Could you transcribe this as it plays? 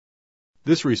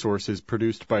This resource is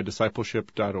produced by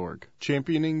discipleship.org,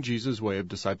 championing Jesus' way of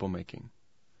disciple making.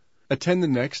 Attend the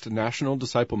next National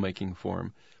Disciple Making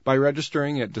Forum by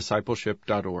registering at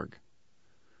discipleship.org.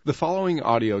 The following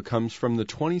audio comes from the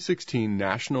 2016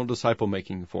 National Disciple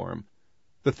Making Forum.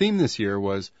 The theme this year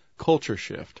was Culture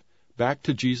Shift, Back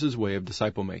to Jesus' Way of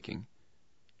Disciple Making.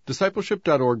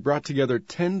 Discipleship.org brought together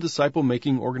 10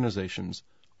 disciple-making organizations,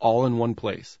 all in one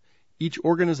place, each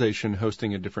organization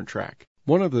hosting a different track.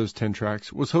 One of those 10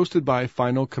 tracks was hosted by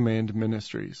Final Command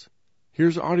Ministries.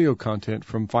 Here's audio content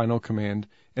from Final Command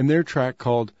and their track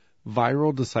called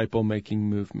Viral Disciple Making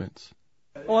Movements.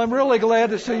 Well, I'm really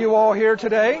glad to see you all here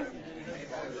today.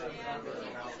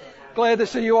 Glad to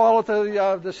see you all at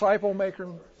the Disciple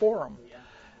Making Forum.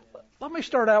 Let me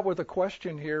start out with a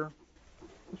question here.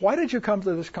 Why did you come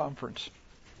to this conference?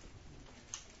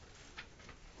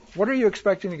 What are you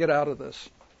expecting to get out of this?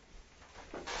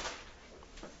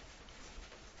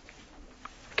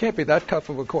 Can't be that tough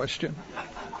of a question.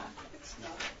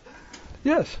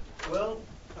 Yes. Well,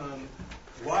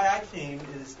 why I came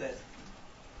is that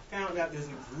I found out there's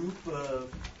a group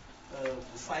of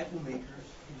disciple makers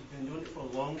who've been doing it for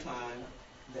a long time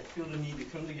that feel the need to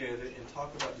come together and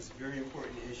talk about this very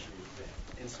important issue.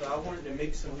 And so I wanted to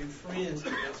make some new friends to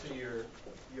answer your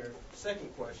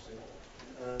second question,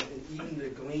 and even to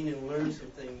glean and learn some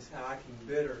things, how I can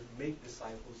better make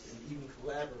disciples and even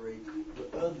collaborate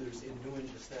with others in doing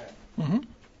just that.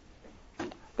 Mm-hmm.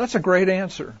 That's a great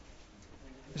answer.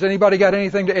 Has anybody got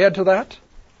anything to add to that?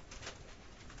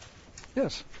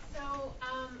 Yes. So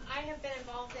I have been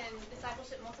involved in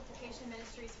discipleship multiplication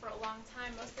ministries for a long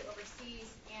time, mostly overseas,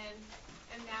 and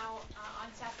am now on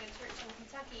staff at a church in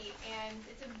Kentucky, and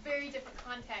it's a very different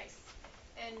context.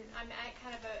 And I'm at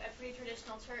kind of a pretty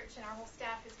traditional church, and our whole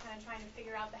staff is kind of trying to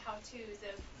figure out the how-tos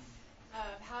of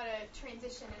how to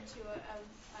transition into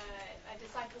a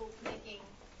disciple-making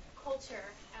culture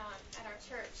at our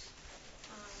church.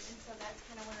 And so that's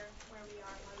kind of where we are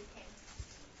and where we came.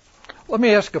 Let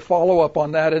me ask a follow-up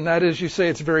on that, and that is, you say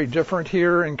it's very different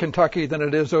here in Kentucky than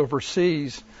it is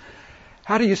overseas.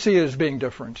 How do you see it as being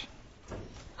different?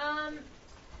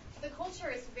 The culture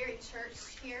is very church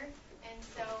here, and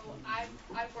so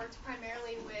I've worked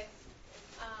primarily with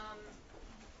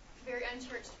very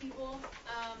unchurched people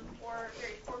or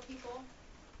very poor people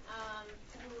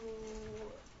who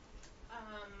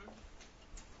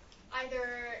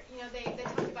either, they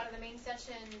talk about in the main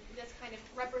session this kind of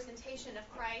representation of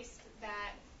Christ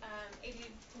that 80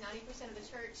 to 90% of the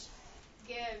church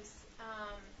gives.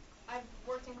 I've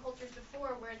worked in cultures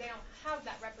before where they don't have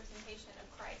that representation of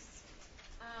Christ,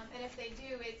 and if they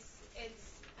do, it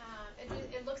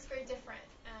looks very different.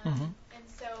 And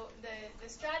so the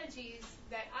strategies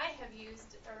that I have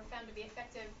used or found to be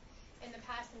effective in the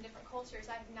past in different cultures,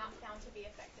 I have not found to be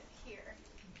effective here.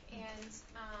 And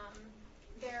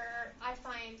I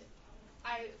find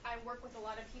I work with a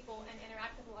lot of people and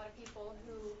interact with a lot of people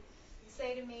who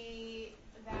say to me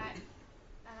that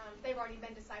they've already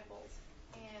been discipled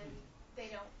and they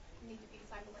don't need to be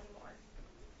discipled anymore.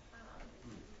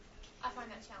 I find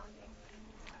that challenging.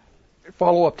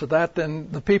 Follow up to that,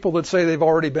 then, the people that say they've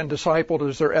already been discipled,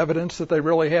 is there evidence that they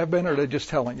really have been, or are they just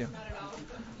telling you? Not at all.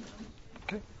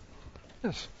 Okay.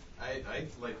 Yes. I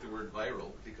like the word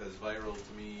viral, because viral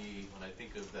to me, when I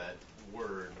think of that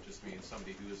word, just means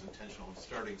somebody who is intentional in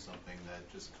starting something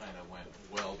that just kind of went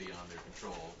well beyond their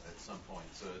control at some point.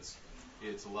 So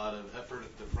it's a lot of effort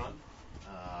at the front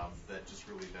that just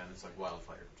really then it's like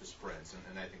wildfire, just spreads.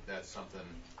 And I think that's something,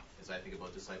 as I think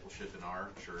about discipleship in our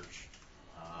church,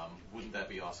 wouldn't that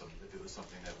be awesome if it was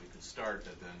something that we could start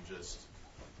that then just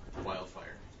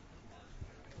wildfire?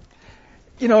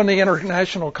 In the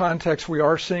international context, we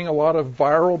are seeing a lot of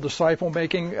viral disciple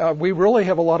making. We really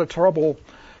have a lot of trouble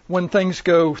when things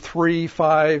go 3,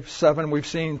 5, 7. We've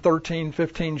seen 13,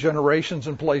 15 generations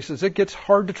in places. It gets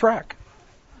hard to track.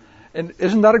 And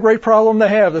isn't that a great problem to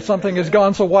have, that something has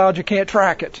gone so wild you can't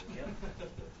track it?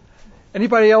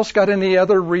 Anybody else got any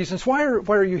other reasons? Why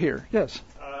are you here? Yes.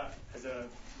 As a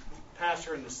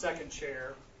pastor in the second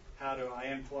chair, how do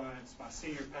I influence my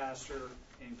senior pastor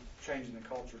in changing the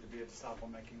culture to be a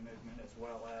disciple-making movement as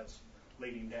well as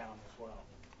leading down as well?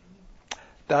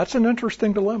 That's an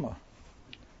interesting dilemma.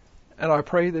 And I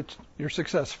pray that you're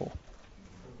successful.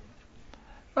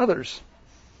 Others?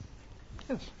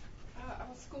 Yes.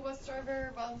 I'm a school bus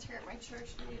driver, volunteer at my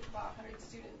church. We have about 100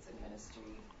 students in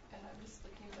ministry, and I'm just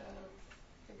looking to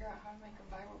figure out how to make a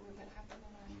viral movement happen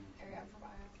in an area I'm from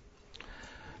Ohio.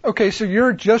 Okay, so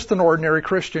you're just an ordinary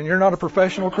Christian. You're not a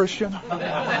professional Christian? I'm not a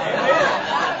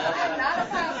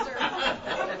pastor.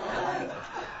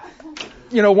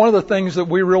 One of the things that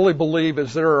we really believe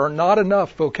is there are not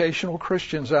enough vocational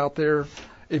Christians out there,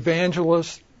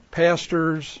 evangelists,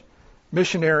 pastors,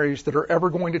 missionaries that are ever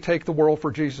going to take the world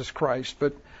for Jesus Christ.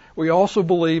 But we also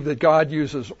believe that God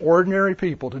uses ordinary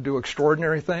people to do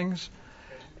extraordinary things.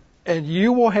 And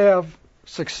you will have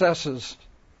successes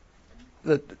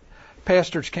that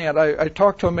pastors can't. I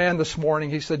talked to a man this morning.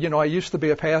 He said, I used to be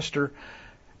a pastor,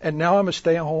 and now I'm a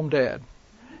stay-at-home dad.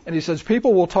 And he says,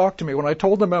 people will talk to me. When I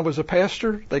told them I was a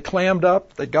pastor, they clammed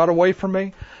up, they got away from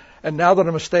me. And now that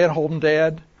I'm a stay-at-home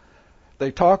dad, they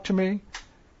talk to me,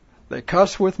 they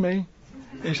cuss with me.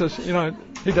 He says,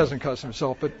 he doesn't cuss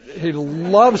himself, but he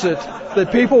loves it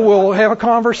that people will have a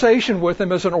conversation with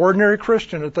him as an ordinary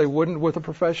Christian that they wouldn't with a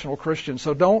professional Christian.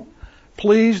 So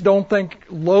please don't think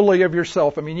lowly of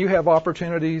yourself. You have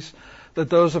opportunities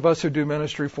that those of us who do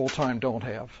ministry full-time don't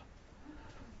have.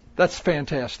 That's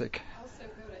fantastic. I also go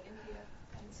to India,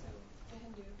 and so the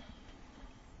Hindu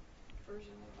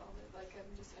version of all that,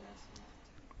 I'm just interested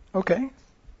in that. Okay.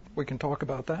 We can talk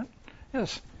about that.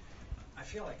 Yes. I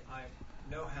feel like I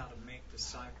know how to make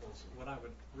disciples. What I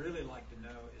would really like to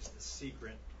know is the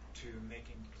secret to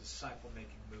making disciple-making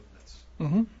movements.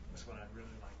 Mm-hmm. That's what I'd really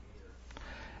like to hear.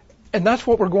 And that's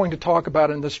what we're going to talk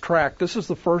about in this track. This is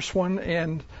the first one,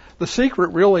 and the secret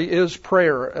really is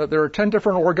prayer. There are 10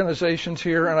 different organizations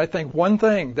here, and I think one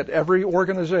thing that every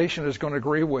organization is going to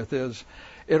agree with is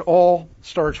it all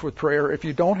starts with prayer. If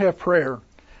you don't have prayer,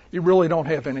 you really don't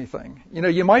have anything.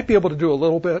 You might be able to do a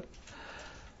little bit,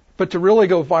 but to really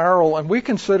go viral, and we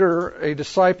consider a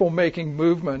disciple-making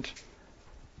movement,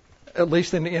 at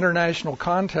least in the international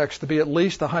context, to be at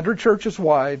least 100 churches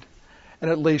wide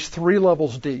and at least 3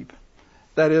 levels deep.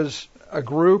 That is a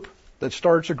group that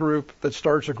starts a group that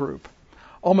starts a group.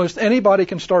 Almost anybody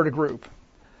can start a group,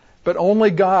 but only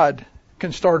God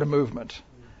can start a movement.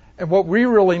 And what we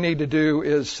really need to do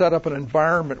is set up an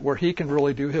environment where He can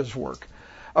really do His work.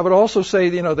 I would also say,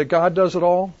 that God does it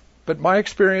all, but my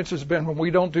experience has been when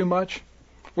we don't do much,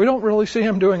 we don't really see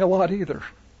Him doing a lot either.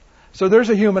 So there's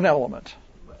a human element.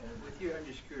 I'm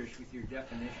just curious, with your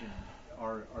definition,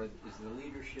 is the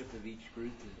leadership of each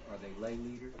group, are they lay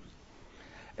leaders?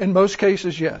 In most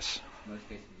cases, yes. Most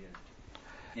cases, yes.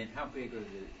 And how big are to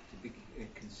be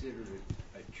considered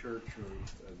a church or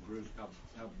a group? How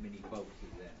many folks is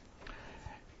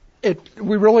that?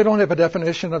 We really don't have a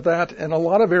definition of that. In a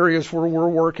lot of areas where we're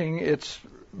working, it's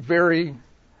very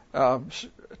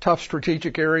tough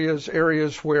strategic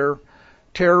areas where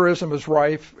terrorism is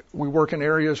rife. We work in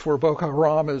areas where Boko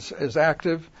Haram is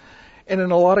active. And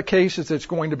in a lot of cases, it's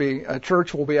going to be a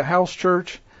church will be a house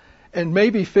church and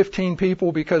maybe 15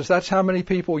 people, because that's how many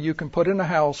people you can put in a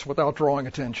house without drawing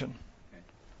attention.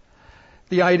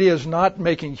 The idea is not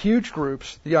making huge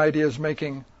groups. The idea is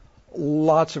making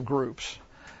lots of groups.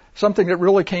 Something that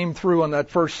really came through on that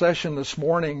first session this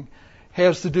morning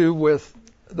has to do with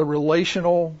the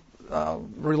relationships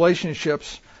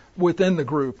within the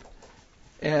group.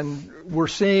 And we're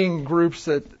seeing groups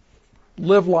that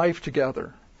live life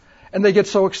together. And they get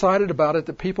so excited about it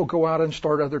that people go out and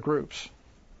start other groups.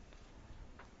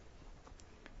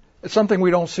 It's something we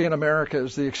don't see in America,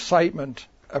 is the excitement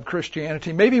of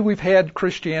Christianity. Maybe we've had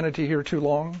Christianity here too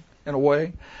long, in a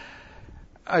way.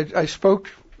 I spoke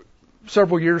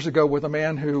several years ago with a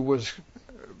man who was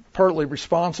partly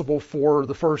responsible for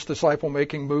the first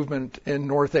disciple-making movement in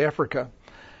North Africa.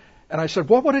 And I said,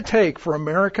 what would it take for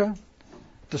America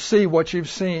to see what you've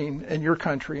seen in your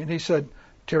country? And he said,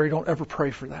 Terry, don't ever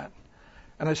pray for that.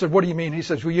 And I said, what do you mean? He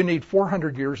says, well, you need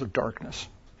 400 years of darkness.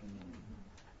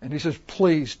 And he says,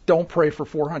 please don't pray for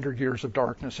 400 years of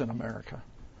darkness in America.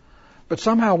 But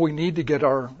somehow we need to get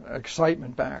our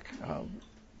excitement back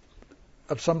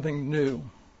of something new.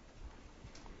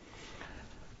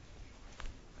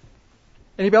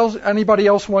 Anybody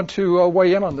else want to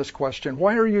weigh in on this question?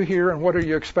 Why are you here, and what are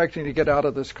you expecting to get out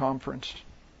of this conference?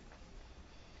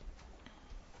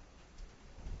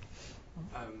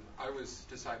 I was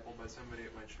discipled by somebody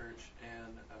at my church,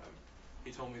 and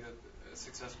he told me that a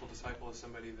successful disciple is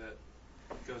somebody that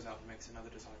goes out and makes another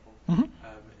disciple. Mm-hmm.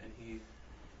 And he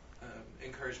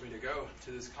encouraged me to go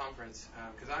to this conference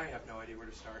because I have no idea where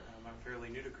to start. I'm fairly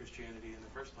new to Christianity in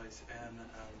the first place, and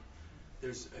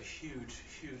there's a huge,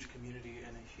 huge community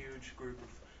and a huge group of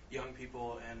young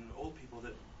people and old people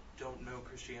that don't know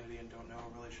Christianity and don't know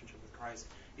a relationship with Christ,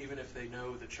 even if they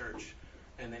know the church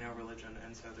and they know religion.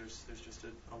 And so there's just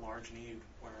a large need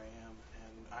where I am,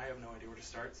 and I have no idea where to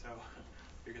start, so I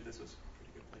figured this was a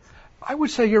pretty good place. I would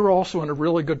say you're also in a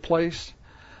really good place.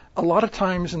 A lot of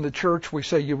times in the church we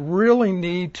say you really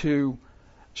need to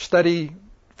study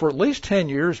for at least 10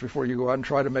 years before you go out and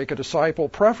try to make a disciple,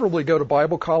 preferably go to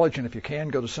Bible college, and if you can,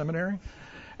 go to seminary.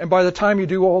 And by the time you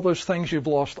do all those things, you've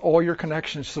lost all your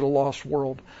connections to the lost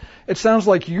world. It sounds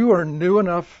like you are new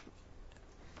enough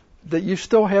that you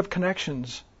still have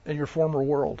connections in your former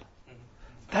world.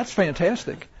 That's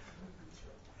fantastic.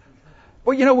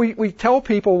 Well, you know, we tell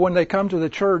people when they come to the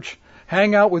church,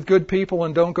 hang out with good people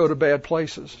and don't go to bad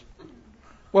places.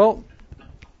 Well,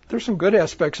 there's some good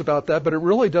aspects about that, but it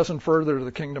really doesn't further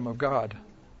the kingdom of God.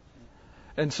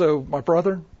 And so, my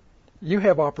brother, you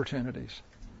have opportunities.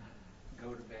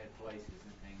 Go to bad places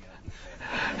and hang out.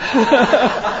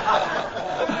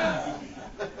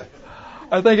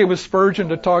 I think it was Spurgeon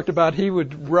that talked about he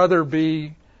would rather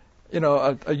be,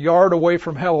 a yard away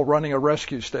from hell running a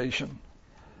rescue station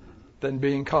than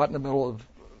being caught in the middle of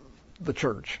the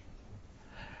church.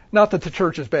 Not that the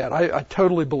church is bad. I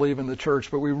totally believe in the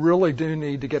church, but we really do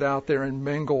need to get out there and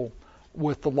mingle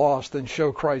with the lost and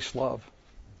show Christ's love.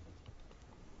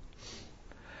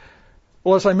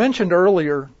 Well, as I mentioned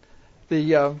earlier,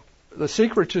 the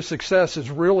secret to success is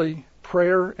really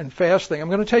prayer and fasting. I'm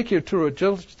going to take you through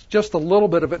just a little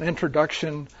bit of an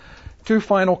introduction to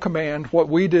Final Command, what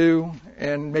we do,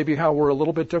 and maybe how we're a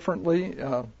little bit differently,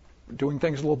 doing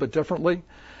things a little bit differently.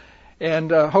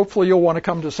 And hopefully you'll want to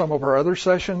come to some of our other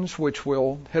sessions, which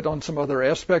will hit on some other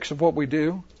aspects of what we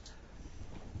do.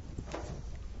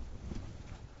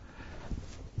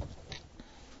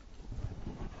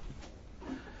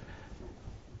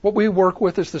 What we work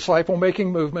with is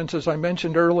disciple-making movements. As I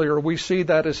mentioned earlier, we see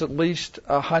that as at least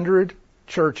 100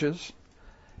 churches,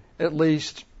 at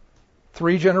least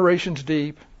 3 generations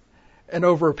deep, and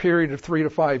over a period of 3 to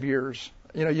 5 years.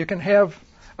 You can have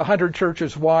 100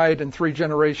 churches wide and 3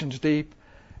 generations deep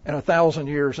and 1,000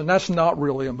 years, and that's not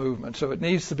really a movement. So it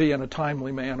needs to be in a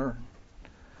timely manner.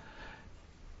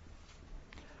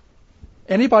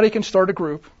 Anybody can start a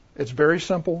group. It's very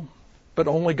simple, but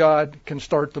only God can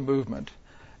start the movement.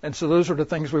 And so those are the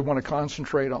things we want to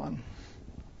concentrate on.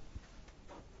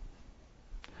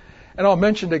 And I'll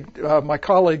mention that my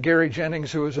colleague Gary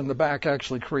Jennings, who is in the back,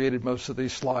 actually created most of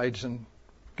these slides and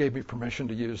gave me permission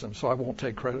to use them, so I won't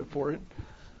take credit for it.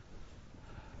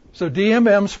 So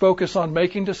DMMs focus on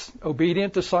making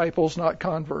obedient disciples, not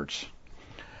converts.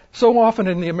 So often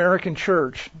in the American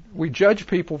church, we judge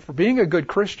people for being a good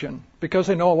Christian because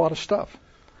they know a lot of stuff.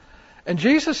 And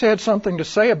Jesus had something to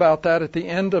say about that at the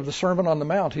end of the Sermon on the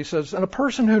Mount. He says, and a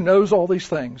person who knows all these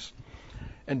things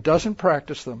and doesn't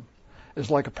practice them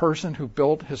is like a person who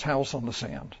built his house on the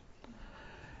sand.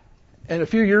 And a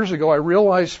few years ago, I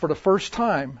realized for the first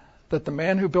time that the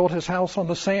man who built his house on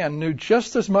the sand knew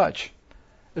just as much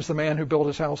as the man who built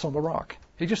his house on the rock.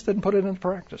 He just didn't put it into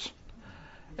practice.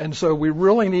 And so we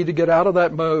really need to get out of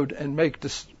that mode and make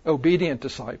obedient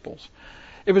disciples.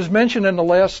 It was mentioned in the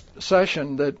last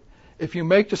session that if you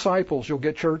make disciples, you'll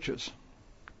get churches.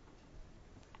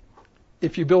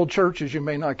 If you build churches, you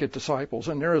may not get disciples.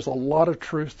 And there is a lot of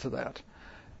truth to that.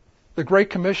 The Great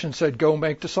Commission said, go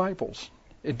make disciples.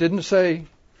 It didn't say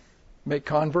make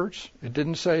converts. It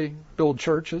didn't say build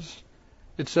churches.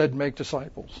 It said make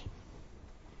disciples.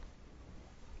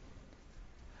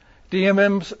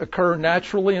 DMMs occur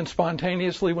naturally and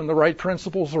spontaneously when the right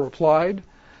principles are applied.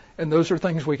 And those are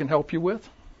things we can help you with.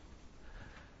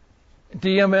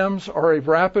 DMMs are a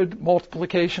rapid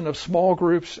multiplication of small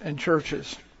groups and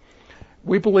churches.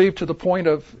 We believe to the point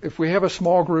of if we have a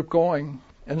small group going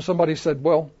and somebody said,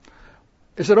 well,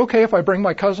 is it okay if I bring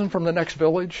my cousin from the next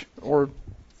village or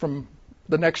from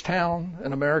the next town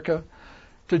in America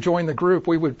to join the group?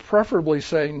 We would preferably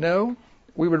say no.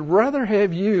 We would rather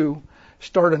have you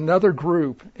start another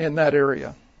group in that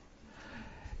area.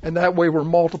 And that way we're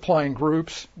multiplying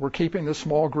groups. We're keeping the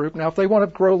small group. Now, if they want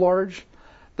to grow large,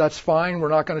 that's fine. We're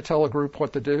not going to tell a group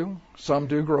what to do. Some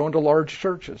do grow into large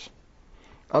churches.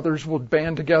 Others will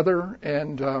band together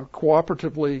and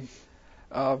cooperatively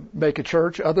make a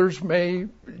church. Others may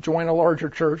join a larger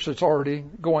church that's already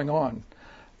going on.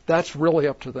 That's really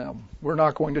up to them. We're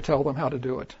not going to tell them how to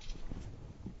do it.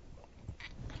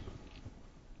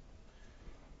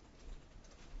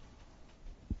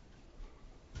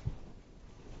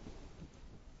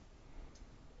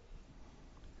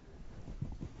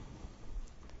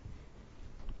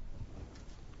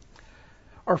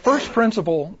 Our first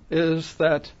principle is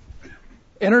that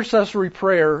intercessory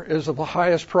prayer is of the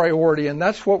highest priority, and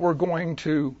that's what we're going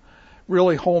to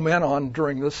really home in on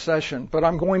during this session. But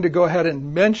I'm going to go ahead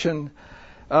and mention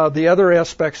the other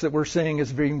aspects that we're seeing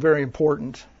as being very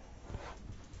important.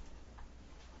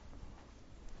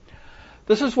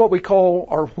 This is what we call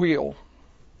our wheel.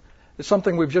 It's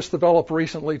something we've just developed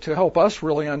recently to help us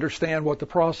really understand what the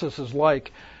process is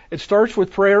like. It starts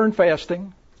with prayer and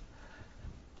fasting.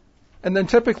 And then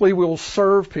typically we'll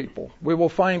serve people. We will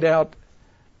find out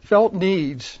felt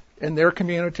needs in their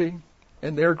community,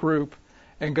 in their group,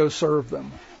 and go serve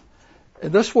them.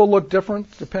 And this will look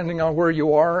different depending on where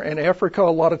you are. In Africa,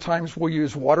 a lot of times we'll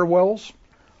use water wells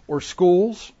or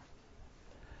schools.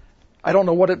 I don't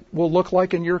know what it will look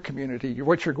like in your community.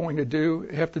 What you're going to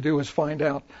have to do is find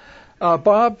out.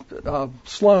 Bob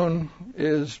Sloan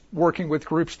is working with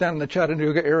groups down in the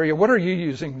Chattanooga area. What are you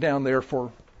using down there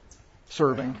for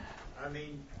serving? Our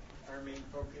main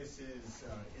focus is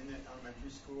in the elementary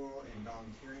school and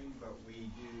volunteering, but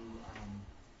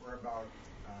we're about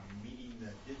meeting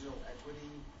the digital equity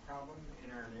problem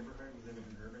in our neighborhood. We live in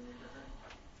an urban neighborhood,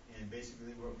 and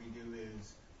basically what we do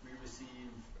is we receive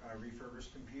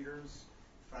refurbished computers,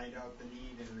 find out the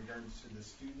need in regards to the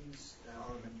students,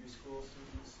 elementary school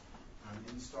students,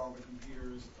 install the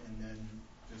computers, and then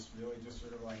just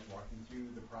sort of like walking through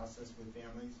the process with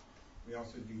families. We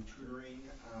also do tutoring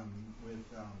with.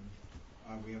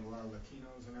 We have a lot of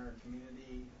Latinos in our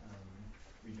community.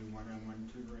 We do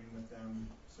one-on-one tutoring with them.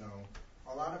 So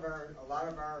a lot of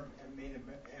our main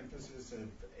emphasis of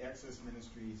Access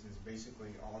Ministries is basically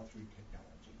all through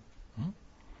technology. Mm-hmm.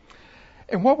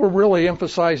 And what we're really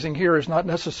emphasizing here is not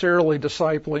necessarily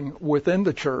discipling within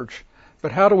the church,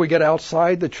 but how do we get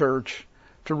outside the church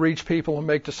to reach people and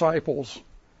make disciples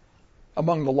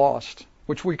among the lost,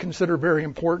 which we consider very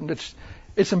important.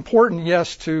 It's important,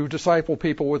 yes, to disciple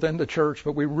people within the church,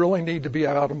 but we really need to be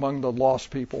out among the lost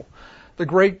people. The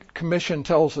Great Commission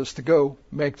tells us to go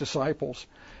make disciples.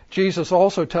 Jesus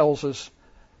also tells us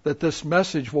that this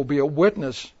message will be a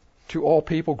witness to all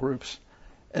people groups,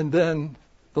 and then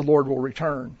the Lord will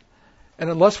return. And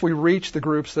unless we reach the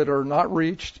groups that are not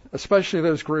reached, especially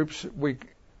those groups we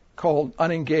call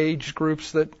unengaged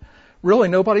groups that really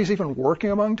nobody's even working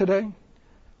among today,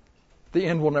 the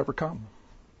end will never come.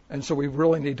 And so we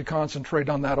really need to concentrate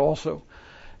on that also.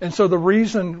 And so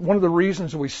one of the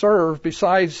reasons we serve,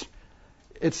 besides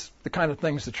it's the kind of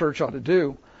things the church ought to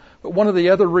do, but one of the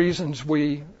other reasons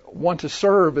we want to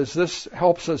serve is this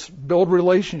helps us build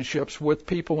relationships with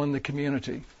people in the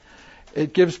community.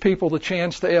 It gives people the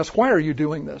chance to ask, why are you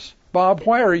doing this? Bob,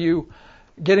 why are you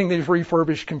getting these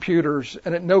refurbished computers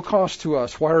and at no cost to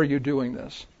us? Why are you doing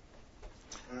this?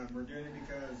 We're doing it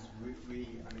because we're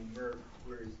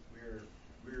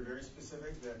very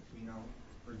specific that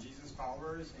we're Jesus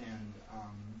followers, and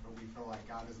but we feel like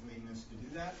God is leading us to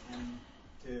do that and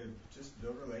to just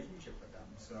build a relationship with them.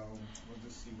 So we'll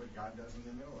just see what God does in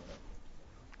the middle of it.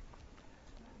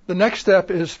 The next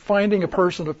step is finding a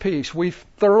person of peace. We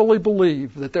thoroughly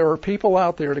believe that there are people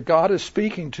out there that God is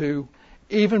speaking to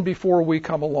even before we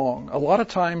come along. A lot of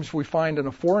times we find in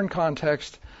a foreign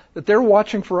context that they're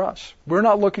watching for us. We're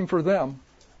not looking for them.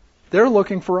 They're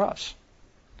looking for us.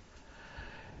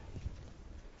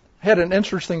 I had an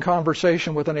interesting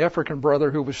conversation with an African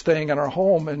brother who was staying in our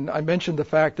home, and I mentioned the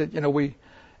fact that, in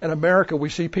America we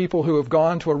see people who have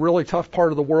gone to a really tough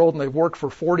part of the world and they've worked for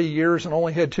 40 years and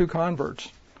only had 2 converts.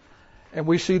 And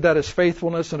we see that as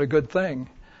faithfulness and a good thing.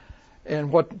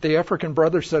 And what the African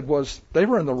brother said was they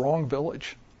were in the wrong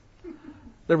village.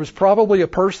 There was probably a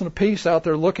person of peace out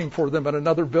there looking for them in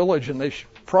another village, and they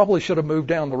probably should have moved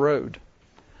down the road.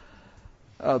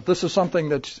 This is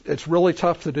something it's really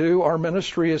tough to do. Our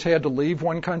ministry has had to leave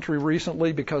one country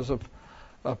recently because of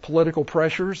political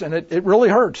pressures, and it really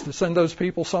hurts to send those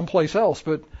people someplace else.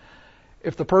 But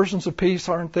if the persons of peace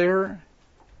aren't there,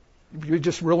 you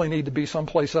just really need to be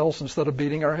someplace else instead of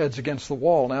beating our heads against the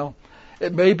wall. Now,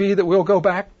 it may be that we'll go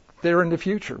back there in the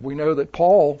future. We know that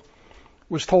Paul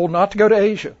was told not to go to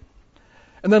Asia.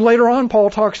 And then later on, Paul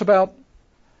talks about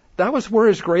that was where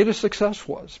his greatest success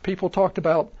was. People talked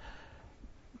about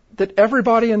that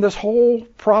everybody in this whole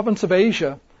province of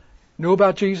Asia knew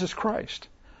about Jesus Christ.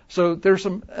 So there's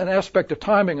an aspect of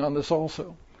timing on this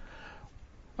also.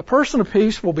 A person of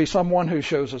peace will be someone who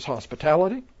shows us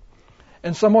hospitality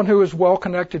and someone who is well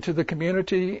connected to the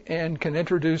community and can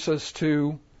introduce us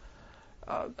to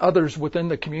others within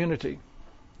the community.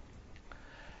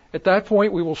 At that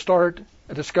point, we will start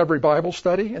a Discovery Bible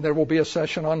study, and there will be a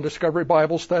session on Discovery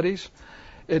Bible studies.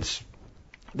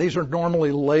 These are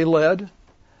normally lay-led.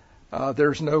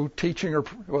 There's no teaching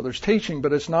there's teaching,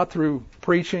 but it's not through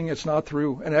preaching. It's not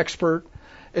through an expert.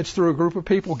 It's through a group of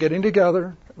people getting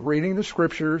together, reading the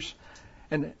scriptures,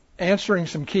 and answering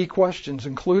some key questions,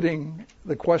 including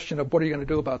the question of what are you going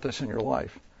to do about this in your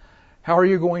life? How are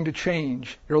you going to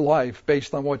change your life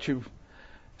based on what you've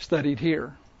studied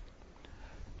here?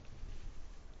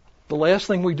 The last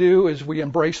thing we do is we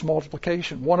embrace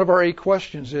multiplication. One of our 8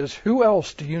 questions is, who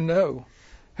else do you know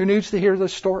who needs to hear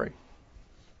this story?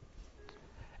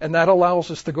 And that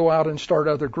allows us to go out and start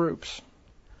other groups.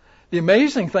 The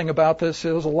amazing thing about this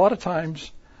is a lot of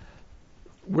times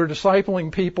we're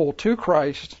discipling people to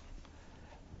Christ,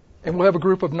 and we'll have a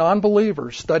group of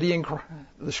non-believers studying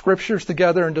the Scriptures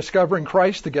together and discovering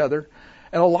Christ together.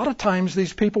 And a lot of times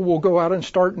these people will go out and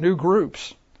start new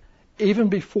groups even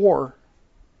before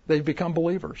they've become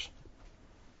believers.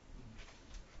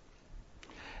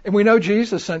 And we know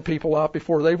Jesus sent people out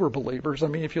before they were believers. I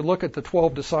mean, if you look at the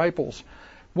 12 disciples,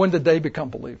 when did they become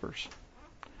believers?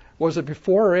 Was it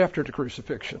before or after the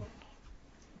crucifixion?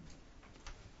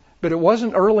 But it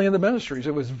wasn't early in the ministries.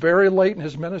 It was very late in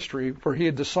his ministry where he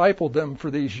had discipled them for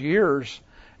these years,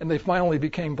 and they finally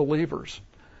became believers.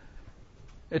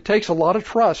 It takes a lot of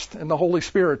trust in the Holy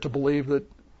Spirit to believe that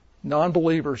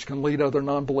non-believers can lead other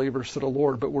non-believers to the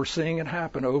Lord, but we're seeing it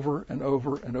happen over and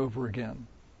over and over again.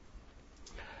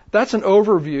 That's an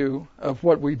overview of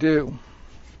what we do.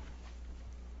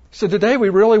 So today we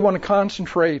really want to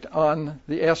concentrate on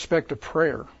the aspect of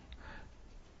prayer.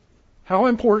 How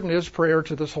important is prayer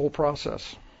to this whole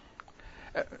process?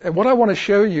 And what I want to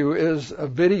show you is a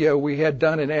video we had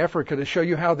done in Africa to show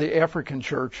you how the African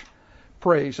church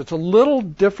prays. It's a little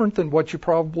different than what you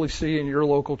probably see in your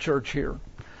local church here.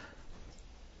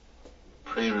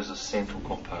 Prayer is a central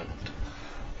component.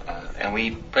 And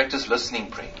we practice listening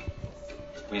prayer.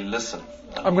 We listen.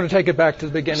 I'm going to take it back to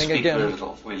the beginning we speak again. Very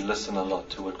little. We listen a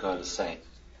lot to what God is saying.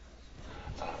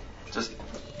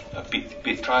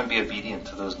 Try and be obedient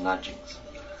to those nudgings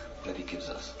that He gives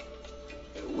us.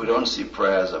 We don't see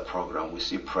prayer as a program. We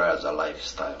see prayer as a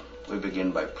lifestyle. We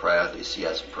begin by prayer. They see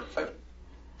us prayer.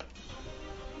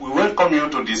 We welcome you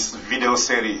to this video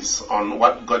series on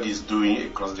what God is doing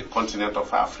across the continent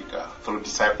of Africa through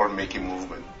disciple-making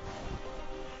movement.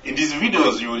 In these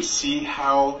videos, you will see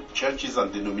how churches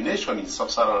and denominations in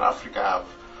sub-Saharan Africa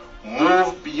have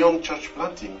moved beyond church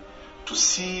planting to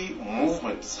see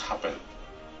movements happen.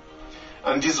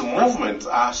 And these movements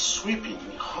are sweeping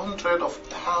hundreds of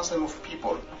thousands of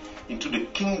people into the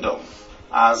kingdom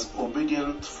as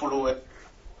obedient followers.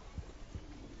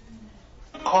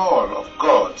 The call of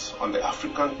God on the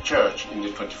African church in the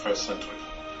 21st century.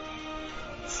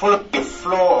 Following the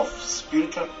flow of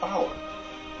spiritual power,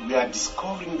 we are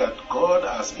discovering that God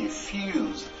has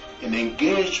infused an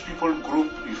engaged people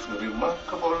group with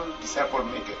remarkable disciple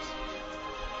makers.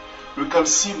 We can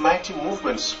see mighty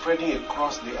movements spreading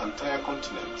across the entire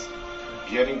continent,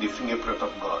 bearing the fingerprint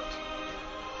of God.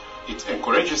 It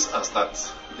encourages us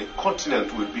that the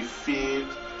continent will be filled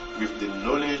with the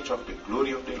knowledge of the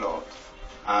glory of the Lord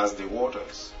as the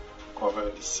waters cover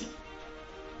the sea.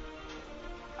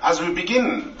 As we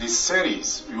begin this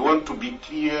series, we want to be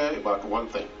clear about one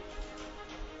thing.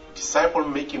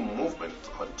 Disciple-making movement,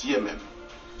 or DMM,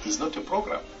 is not a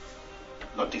program,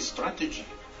 not a strategy,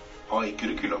 or a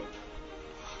curriculum.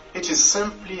 It is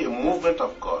simply a movement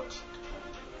of God.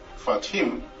 Without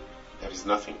Him, there is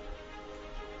nothing.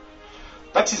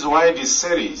 That is why this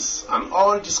series and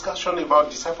all discussion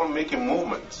about disciple-making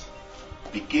movement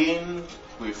begin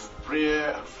with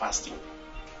prayer and fasting.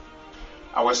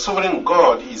 Our sovereign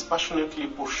God is passionately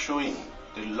pursuing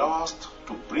the lost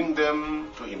to bring them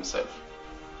to Himself.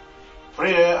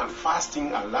 Prayer and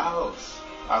fasting allows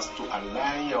us to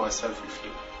align ourselves with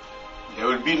Him. There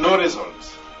will be no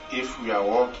result if we are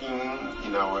walking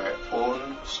in our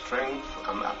own strength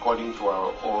and according to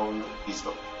our own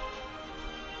wisdom.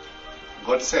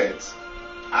 God says,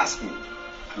 "Ask me,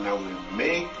 and I will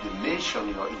make the nation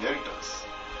your inheritance,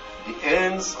 the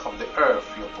ends of the earth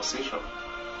your possession.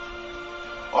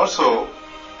 Also,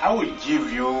 I will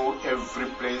give you every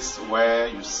place where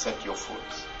you set your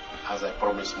foot, as I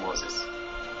promised Moses."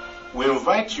 We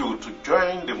invite you to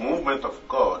join the movement of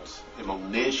God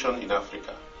among nations in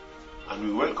Africa, and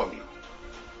we welcome you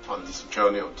on this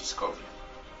journey of discovery.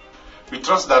 We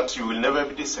trust that you will never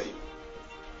be the same.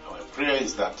 Our prayer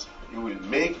is that you will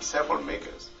make disciple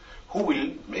makers who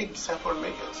will make disciple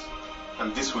makers,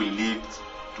 and this will lead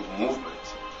to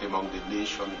movement among the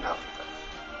nations in Africa.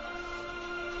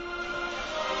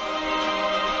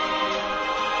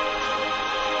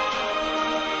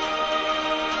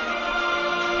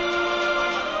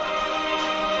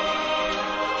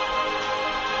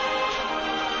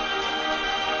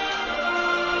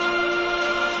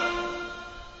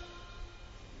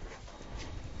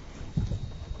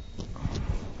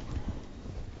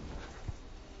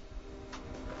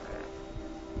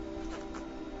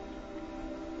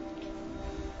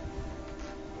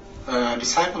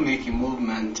 Disciple-making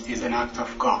movement is an act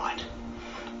of God.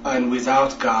 And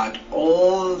without God,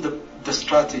 all the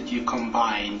strategy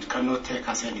combined cannot take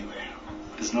us anywhere.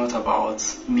 It's not about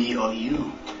me or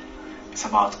you. It's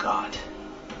about God.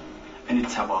 And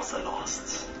it's about the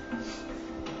lost.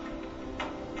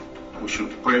 We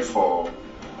should pray for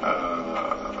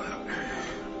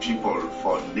people,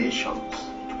 for nations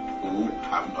who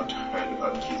have not heard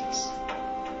about Jesus.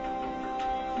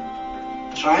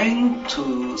 Trying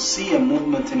to see a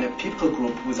movement in a people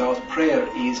group without prayer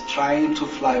is trying to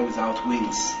fly without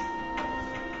wings.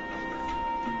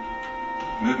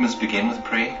 Movements begin with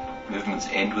prayer, movements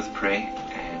end with prayer,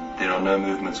 and there are no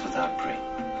movements without prayer.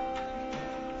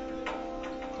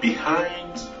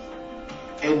 Behind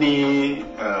any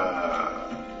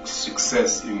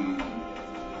success in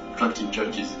planting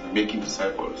churches, making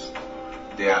disciples,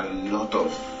 there are a lot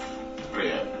of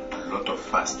prayer, a lot of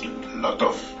fasting, a lot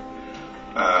of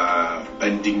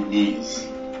bending knees,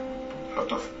 a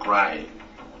lot of cry,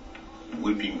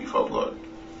 weeping before God.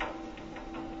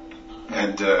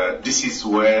 And this is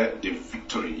where the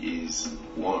victory is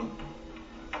won.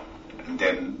 And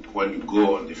then when you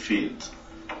go on the field,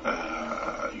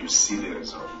 you see the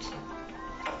result.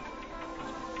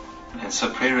 And so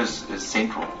prayer is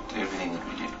central to everything that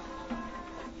we do.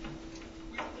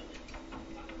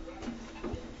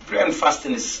 Prayer and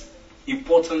fasting is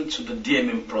important to the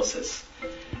DMM process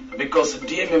because the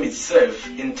DMM itself,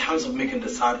 in terms of making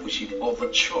discipleship of the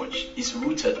church, is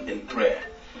rooted in prayer.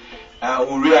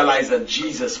 We realize that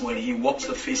Jesus, when he walked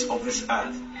the face of this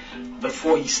earth,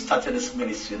 before he started his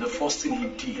ministry, the first thing he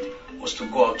did was to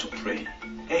go out to pray.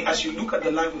 And as you look at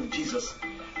the life of Jesus,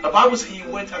 the Bible says he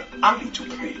went out early to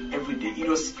pray every day. It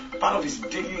was part of his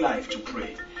daily life to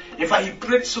pray. In fact, he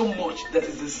prayed so much that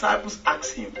his disciples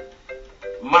asked him,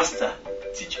 Master,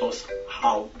 teach us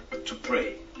how to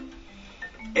pray.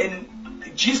 And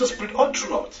Jesus prayed all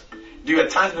throughout. There were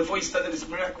times before he started his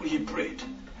miracle, he prayed.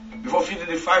 Before feeding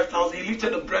the 5,000, he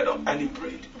lifted the bread up and he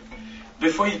prayed.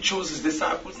 Before he chose his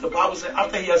disciples, the Bible said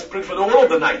after he has prayed for the whole of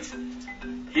the night,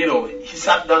 he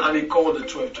sat down and he called the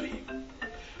 12 to him.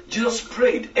 Jesus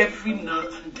prayed every now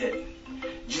and then.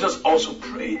 Jesus also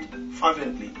prayed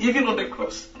fervently. Even on the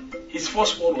cross, his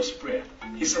first word was prayer.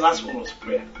 His last word was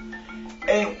prayer.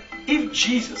 And if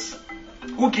Jesus,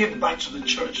 who gave birth to the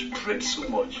church, prayed so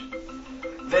much,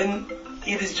 then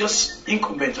it is just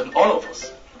incumbent on all of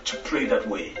us to pray that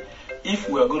way if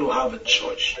we are going to have a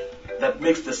church that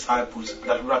makes disciples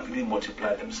that rapidly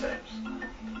multiply themselves.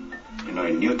 You know,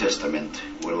 in New Testament,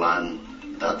 we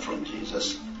learn that from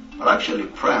Jesus. But actually,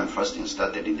 prayer and fasting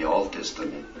started in the Old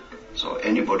Testament. So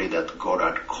anybody that God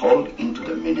had called into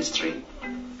the ministry,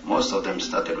 most of them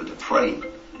started with the praying.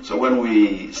 So when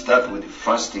we start with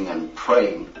fasting and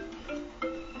praying,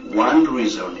 one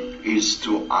reason is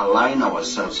to align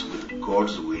ourselves with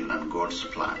God's will and God's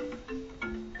plan.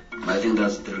 And I think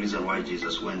that's the reason why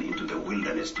Jesus went into the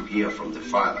wilderness, to hear from the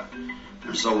Father.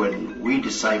 And so when we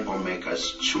disciple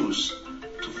makers choose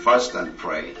to fast and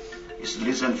pray, it's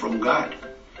listen from God.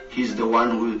 He's the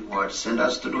one who had sent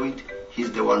us to do it.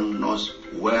 He's the one who knows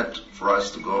where for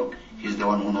us to go. He's the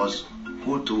one who knows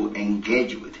who to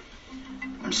engage with.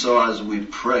 And so as we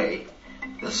pray,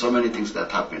 there's so many things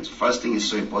that happen. Fasting is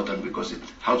so important because it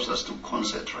helps us to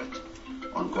concentrate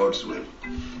on God's will.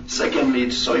 Secondly,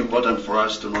 it's so important for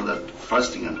us to know that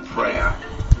fasting and prayer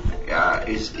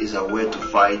is a way to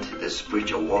fight the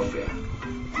spiritual warfare.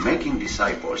 Making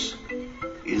disciples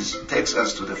takes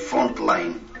us to the front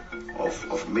line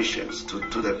of missions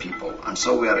to the people. And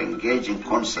so we are engaging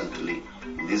constantly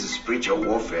in this spiritual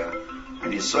warfare,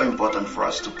 and it's so important for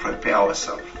us to prepare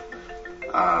ourselves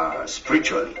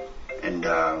spiritually. And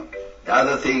the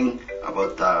other thing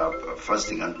about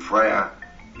fasting and prayer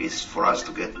is for us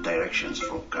to get directions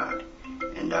from God.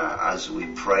 And as we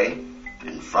pray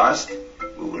and fast,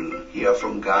 we will hear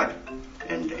from God,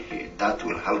 and that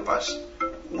will help us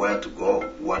where to go,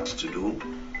 what to do,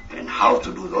 and how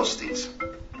to do those things.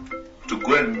 To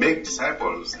go and make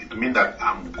disciples, it means that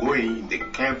I'm going in the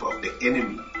camp of the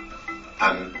enemy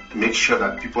and make sure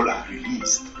that people are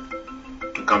released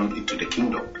to come into the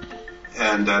kingdom.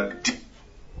 And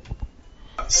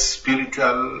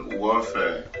spiritual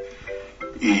warfare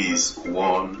is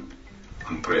won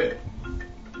on prayer.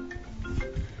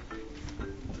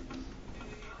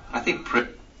 I think prayer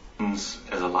is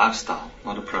a lifestyle,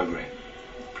 not a program.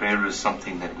 Prayer is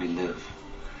something that we live.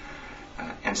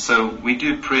 And so we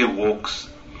do prayer walks,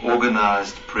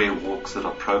 organized prayer walks that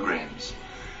are programs.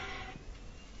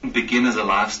 Begin as a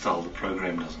lifestyle, the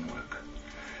program doesn't work.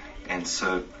 And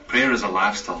so prayer is a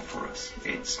lifestyle for us.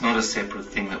 It's not a separate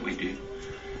thing that we do.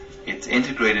 It's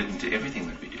integrated into everything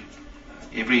that we do.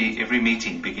 Every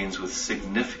meeting begins with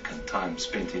significant time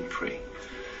spent in prayer.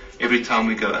 Every time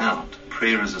we go out,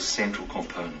 prayer is a central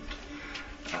component.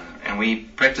 And we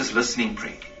practice listening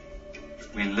prayer.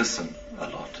 We listen a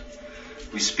lot.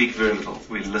 We speak very little.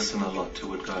 We listen a lot to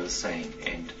what God is saying,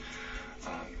 and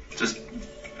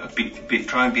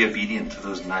try and be obedient to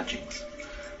those nudgings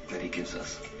that He gives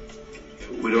us.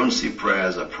 we don't see prayer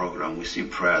as a program. We see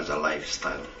prayer as a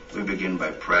lifestyle. We begin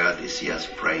by prayer. They see us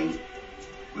praying.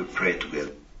 We pray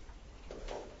together.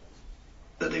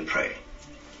 They pray.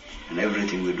 And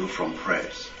everything we do from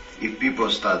prayers. If people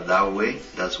start that way,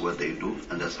 that's what they do,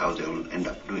 and that's how they will end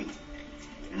up doing.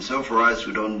 And so for us,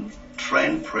 we don't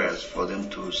train prayers for them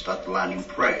to start learning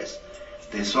prayers.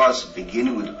 They saw us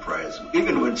beginning with prayers.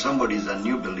 Even when somebody is a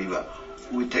new believer,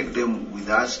 we take them with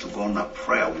us to go on a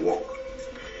prayer walk.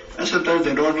 And sometimes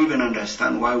they don't even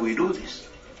understand why we do this.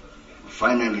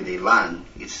 Finally, they learn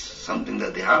it's something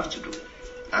that they have to do.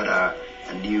 I had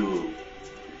a new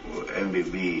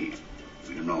MBB,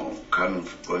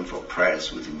 going for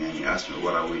prayers with me, and he asked me,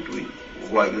 what are we doing?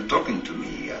 Why are you talking to me?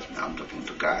 He asked me, I'm talking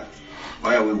to God.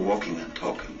 Why are we walking and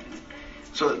talking?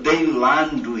 So they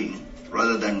learn doing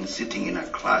rather than sitting in a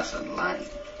class and learning.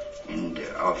 And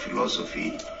our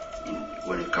philosophy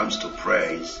when it comes to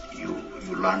prayer is you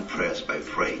learn prayers by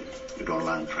praying. You don't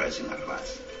learn prayers in a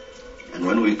class. And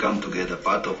when we come together,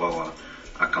 part of our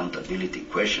accountability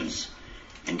questions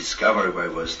in Discovery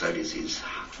Bible Studies is,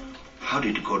 how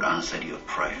did God answer your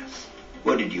prayers?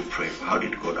 What did you pray for? How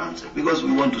did God answer? Because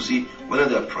we want to see whether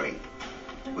they're praying,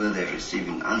 whether they're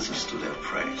receiving answers to their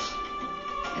prayers.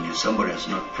 And if somebody has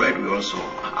not prayed, we also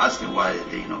ask them why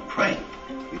they're not praying.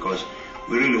 Because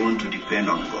we really want to depend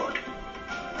on God.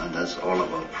 And that's all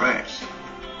about prayers.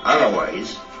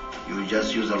 Otherwise, you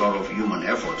just use a lot of human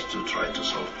efforts to try to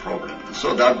solve problems. And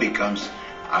so that becomes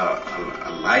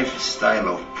a lifestyle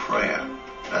of prayer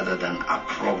rather than a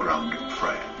programmed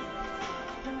prayer.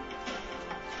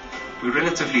 We're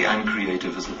relatively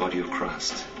uncreative as the body of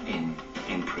Christ in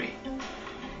prayer.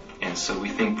 And so we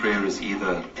think prayer is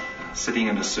either sitting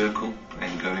in a circle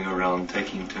and going around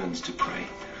taking turns to pray,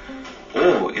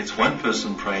 or it's one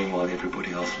person praying while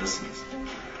everybody else listens.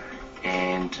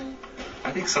 And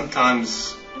I think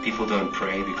sometimes people don't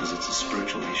pray because it's a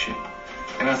spiritual issue.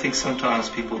 And I think sometimes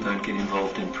people don't get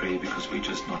involved in prayer because we're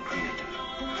just not creative.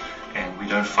 And we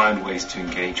don't find ways to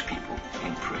engage people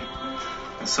in prayer.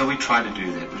 And so we try to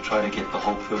do that. We try to get the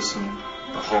whole person,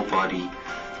 the whole body,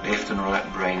 left and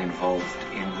right brain involved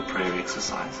in the prayer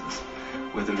exercises.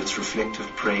 Whether it's reflective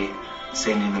prayer,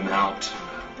 sending them out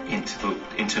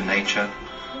into nature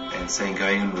and saying go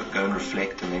and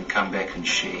reflect and then come back and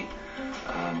share.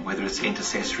 Whether it's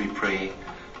intercessory prayer,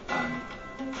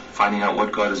 finding out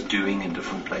what God is doing in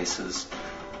different places,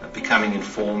 becoming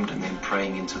informed and then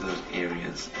praying into those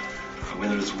areas.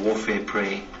 Whether it's warfare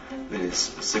prayer, there's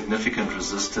significant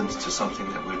resistance to something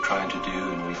that we're trying to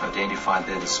do, and we've identified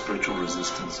that as spiritual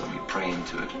resistance, and we pray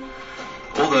into it.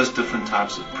 All those different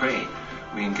types of prayer,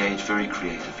 we engage very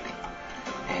creatively.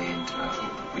 And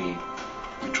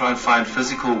we try and find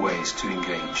physical ways to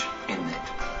engage in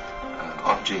that.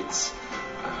 Objects,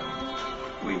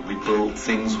 we build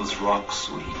things with rocks,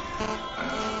 we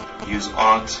use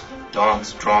art,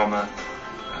 dance, drama,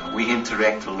 we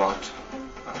interact a lot.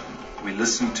 We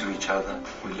listen to each other,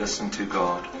 we listen to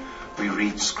God, we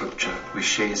read scripture, we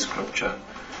share scripture,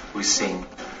 we sing.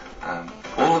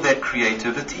 All of that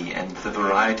creativity and the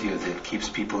variety of that keeps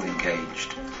people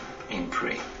engaged in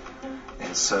prayer.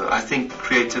 And so I think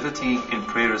creativity in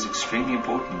prayer is extremely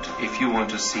important if you want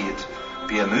to see it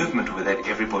be a movement where that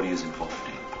everybody is involved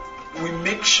in. We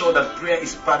make sure that prayer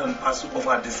is part and parcel of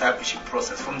our discipleship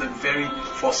process from the very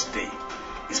first day.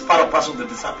 It's part and parcel of the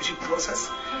discipleship process.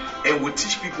 And we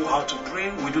teach people how to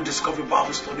pray. We do discovery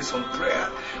Bible studies on prayer.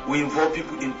 We involve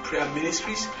people in prayer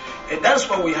ministries. And that's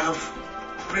why we have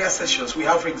prayer sessions. We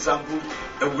have, for example,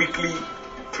 a weekly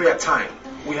prayer time.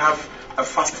 We have a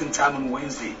fasting time on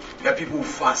Wednesday where people will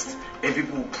fast and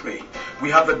people will pray. We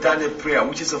have the Daniel prayer,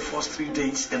 which is the first 3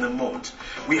 days in a month.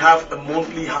 We have a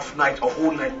monthly half night or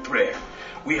whole night prayer.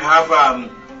 We have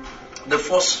the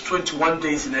first 21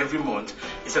 days in every month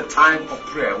is a time of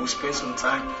prayer. We spend some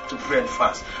time to pray and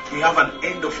fast. We have an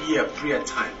end of year prayer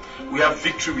time. We have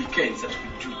victory weekends that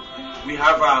we do. We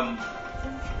have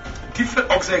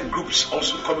different auxiliary groups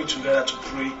also coming together to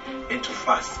pray and to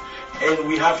fast. And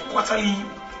we have quarterly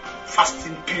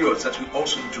fasting periods that we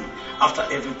also do after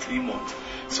every 3 months.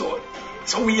 So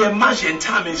we imagine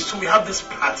time is, so we have this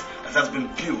part that has been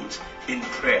built in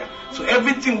prayer. So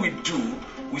everything we do,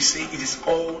 we say it is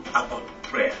all about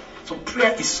prayer. So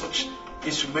prayer is such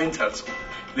instrumental. So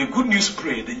the good news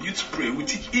prayer, the youth pray, we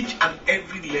teach each and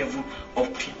every level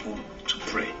of people to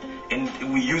pray.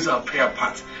 And we use our prayer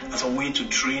part as a way to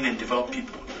train and develop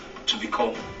people to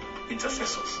become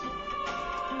intercessors.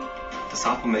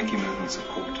 Disciple-making movements are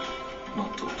caught,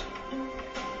 not taught.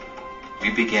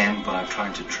 We began by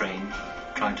trying to train,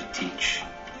 trying to teach,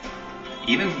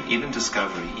 even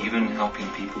discovery, even helping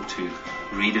people to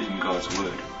read it in God's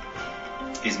Word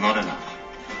is not enough.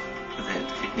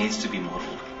 that it needs to be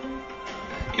modeled.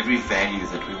 Every value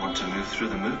that we want to move through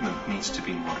the movement needs to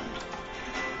be modeled.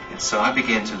 And so I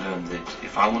began to learn that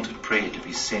if I wanted prayer to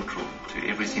be central to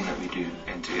everything that we do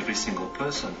and to every single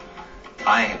person,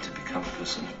 I had to become a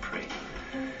person of prayer.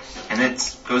 And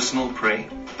that's personal prayer,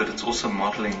 but it's also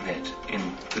modeling that in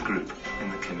the group,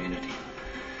 in the community.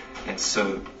 And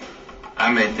so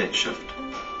I made that shift.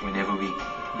 Whenever we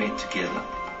met together,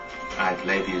 I'd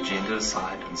lay the agenda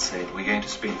aside and said, we're going to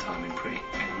spend time in prayer,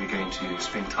 and we're going to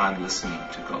spend time listening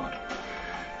to God.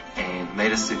 And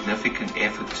made a significant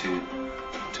effort to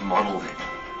model that.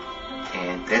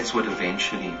 And that's what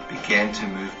eventually began to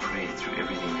move prayer through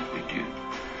everything that we do.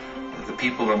 The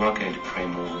people are not going to pray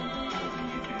more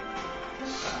than you do.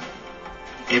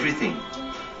 Everything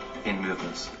in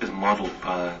movements is modeled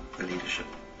by the leadership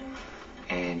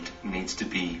and needs to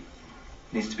be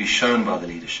shown by the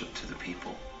leadership to the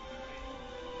people.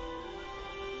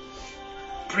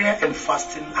 Prayer and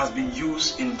fasting has been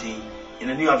used in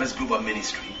the New Harvest Global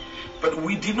Ministry, but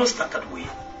we did not start that way.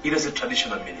 It is a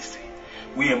traditional ministry.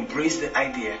 We embraced the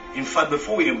idea. In fact,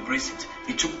 before we embraced it,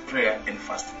 it took prayer and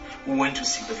fasting. We went to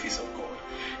seek the face of God.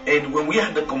 And when we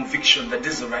had the conviction that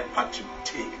this is the right path to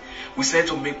take, we started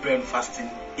to make prayer and fasting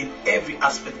in every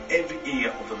aspect, every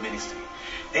area of the ministry.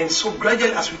 And so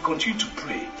gradually as we continued to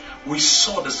pray, we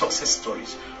saw the success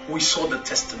stories. We saw the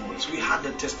testimonies. We had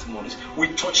the testimonies.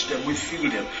 We touched them. We feel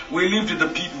them. We lived with the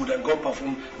people that God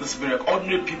performed this miracle.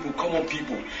 Ordinary people, common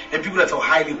people, and people that are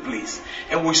highly placed.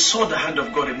 And we saw the hand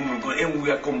of God, the move of God, and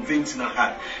we are convinced in our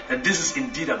heart that this is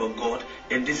indeed about God,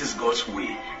 and this is God's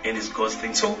way, and it's God's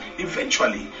thing. So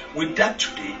eventually, with that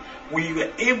today, we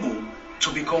were able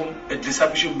to become a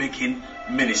discipleship-making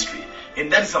ministry. And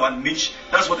that is our niche.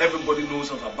 That's what everybody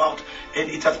knows us about. And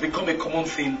it has become a common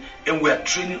thing, and we are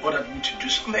training other people to do.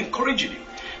 So I'm encouraging you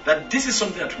that this is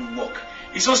something that will work.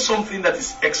 It's not something that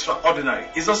is extraordinary.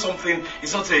 It's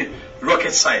not a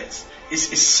rocket science.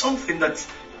 It's something that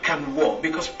can work,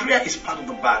 because prayer is part of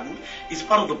the Bible. It's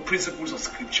part of the principles of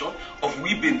Scripture, of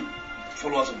we being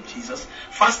followers of Jesus.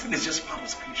 Fasting is just part of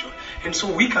Scripture. And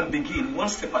so we can begin one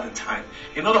step at a time.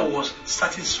 In other words,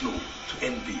 starting slow to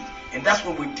end big. And that's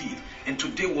what we did. And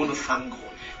today we want to thank God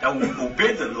that we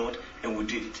obeyed the Lord and we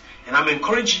did it. And I'm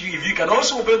encouraging you, if you can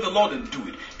also obey the Lord and do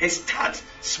it, and start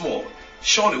small.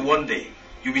 Surely one day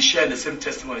you'll be sharing the same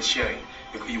testimony as sharing,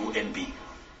 because you will end big.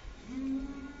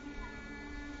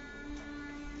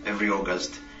 Every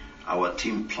August, our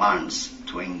team plans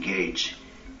to engage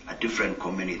at different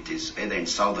communities, either in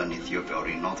southern Ethiopia or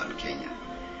in northern Kenya.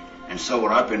 And so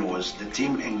what happened was the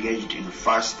team engaged in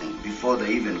fasting before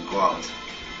they even go out.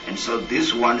 And so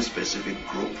this one specific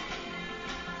group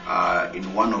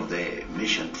in one of the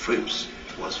mission trips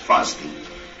was fasting.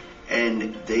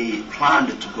 And they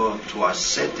planned to go to a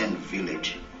certain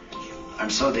village.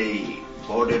 And so they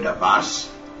boarded a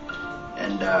bus,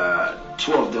 and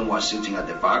two of them were sitting at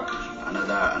the back,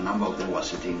 a number of them were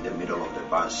sitting in the middle of the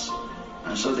bus.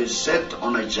 And so they set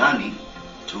on a journey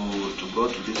to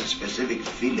go to this specific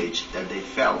village that they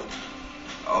felt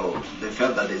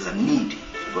that there's a need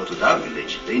to go to that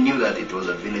village. They knew that it was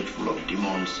a village full of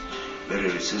demons, very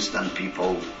resistant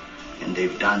people, and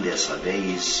they've done their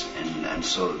surveys, and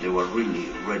so they were really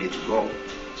ready to go.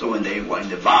 So when they were in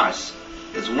the bus,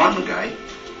 there's one guy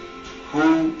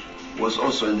who was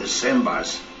also in the same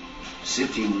bus,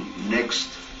 sitting next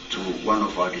to one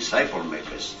of our disciple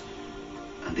makers.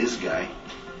 And this guy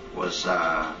was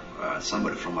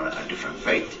somebody from a different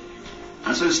faith.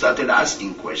 And so he started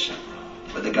asking questions.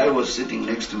 But the guy was sitting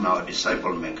next to our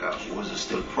disciple maker who was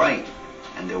still praying.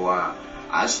 And they were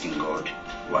asking God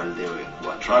while they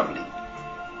were traveling.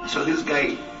 And so this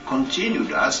guy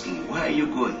continued asking, where are you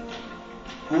going?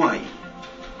 Who are you?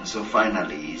 And so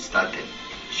finally he started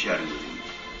sharing with him.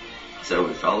 So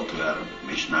we felt we are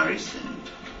missionaries, and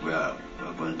we are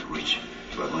going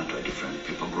to different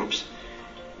people groups.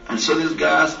 And so this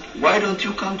guy asked, why don't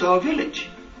you come to our village?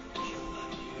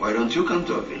 Why don't you come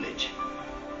to our village?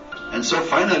 And so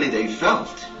finally they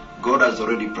felt God has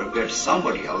already prepared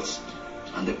somebody else,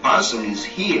 and the person is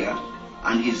here,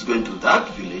 and he's going to that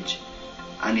village,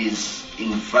 and he's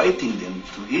inviting them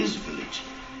to his village.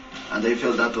 And they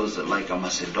felt that was like a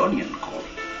Macedonian call,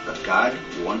 that God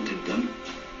wanted them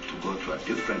to go to a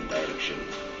different direction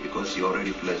because he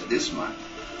already placed this man.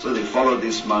 So they followed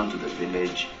this man to the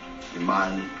village. The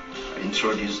man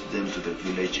introduced them to the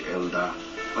village elder,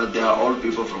 but they are all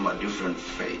people from a different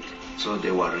faith, so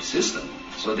they were resistant.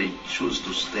 So they chose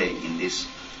to stay in this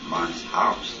man's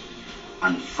house.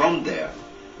 And from there,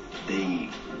 they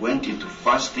went into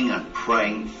fasting and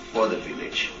praying for the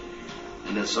village.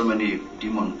 And there's so many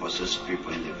demon-possessed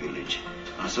people in the village.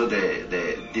 And so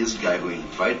this guy who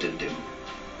invited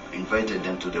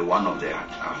them to one of the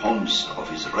homes of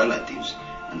his relatives.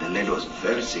 And the lady was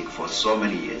very sick for so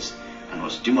many years and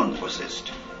was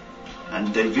demon-possessed.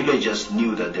 And the villagers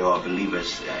knew that there were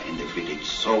believers in the village.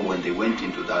 So when they went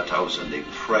into that house and they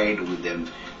prayed with them,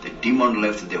 the demon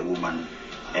left the woman.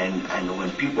 And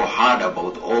when people heard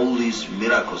about all these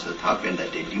miracles that happened,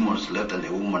 that the demons left and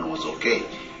the woman was okay,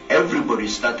 everybody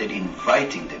started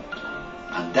inviting them.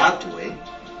 And that way,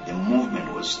 the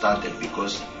movement was started,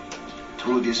 because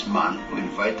through this man who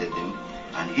invited them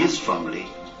and his family,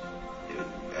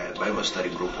 the Bible study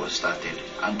group was started.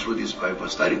 And through these Bible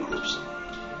study groups,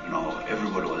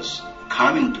 everybody was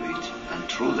coming to it, and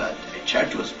through that, a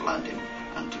church was planted.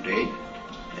 And today,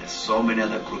 there's so many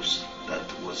other groups that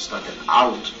was started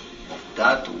out of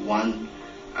that one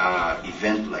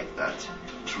event like that,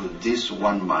 through this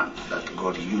one man that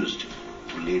God used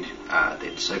to lead the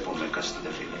disciple makers to the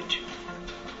village.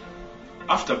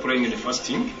 After praying and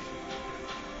fasting,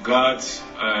 God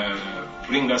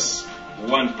bring us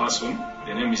one person.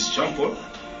 The name is Jean Paul.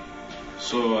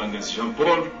 And this Jean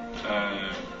Paul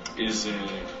is an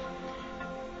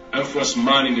influence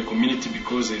man in the community,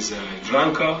 because he's a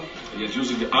drunkard. He has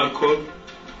used the alcohol,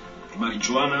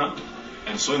 marijuana,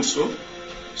 and so.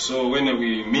 So when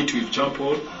we meet with Jean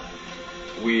Paul,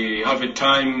 we have a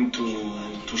time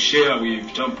to share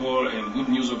with Jean Paul and good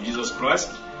news of Jesus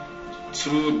Christ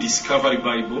through Discovery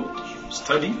Bible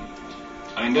study.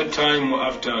 And that time,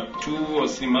 after 2 or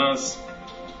 3 months,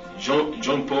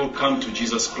 John Paul came to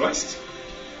Jesus Christ.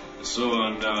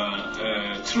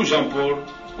 Through Jean Paul,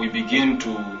 we begin to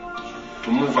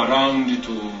move around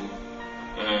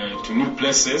to new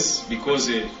places, because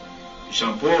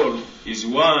Jean Paul is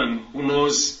one who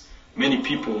knows many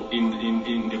people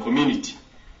in the community.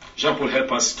 Jean Paul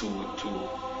helps us to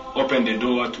open the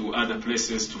door to other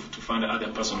places, to find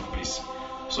other person of peace.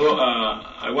 So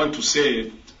I want to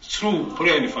say, through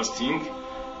prayer and fasting,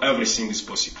 everything is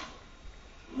possible.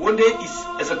 One day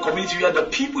as a community where the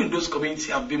people in those communities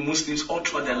have been Muslims all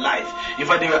throughout their life. In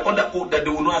fact, they were under oath that they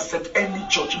will not accept any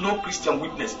church, no Christian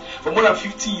witness. For more than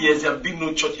 50 years, there have been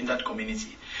no church in that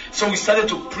community. So we started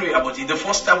to pray about it. The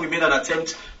first time we made an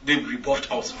attempt, they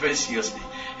rebuffed us very seriously.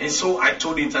 And so I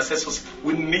told the intercessors,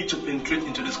 we need to penetrate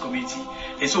into this community.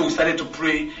 And so we started to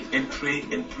pray and pray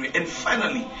and pray. And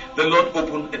finally, the Lord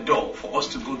opened a door for us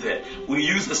to go there. We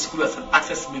used the school as an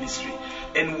access ministry.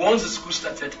 And once the school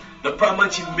started, the primary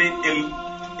chief made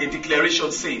a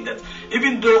declaration saying that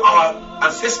even though our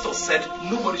ancestors said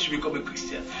nobody should become a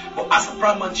Christian, but as a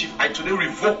primary chief, I today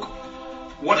revoke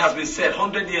what has been said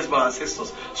 100 years by our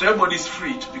ancestors. So everybody is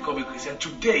free to become a Christian.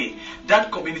 Today,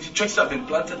 that community, churches have been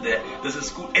planted there. There's a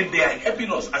school, and they are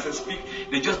helping us as I speak.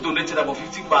 They just donated about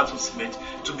 50 bags of cement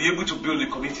to be able to build a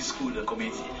community school in the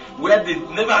community, where they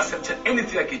never accepted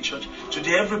anything like a church.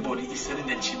 Today, everybody is sending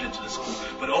their children to the school,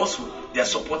 but also they are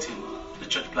supporting the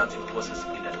church planting process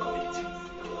in that community.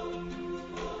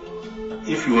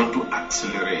 If you want to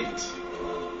accelerate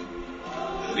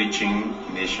reaching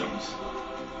nations,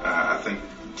 I think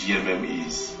DMM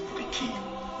is the key.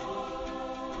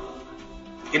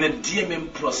 In a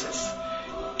DMM process,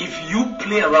 if you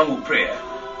play around with prayer,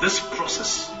 this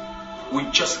process will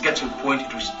just get to a point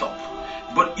it will stop.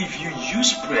 But if you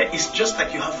use prayer, it's just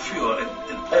like you have fuel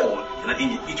and oil in an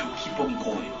engine. It will keep on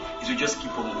going. It will just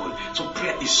keep on going. So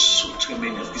prayer is so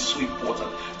tremendous. It's so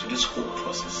important to this whole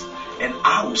process. And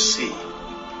I will say,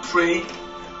 pray,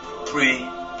 pray,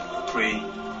 pray,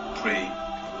 pray,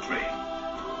 pray.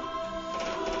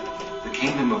 The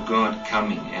kingdom of God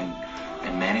coming and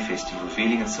manifesting,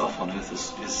 revealing itself on earth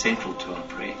is central to our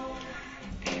prayer.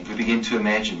 And we begin to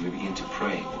imagine, we begin to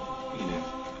pray,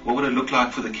 what would it look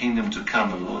like for the kingdom to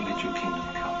come? And Lord, let your kingdom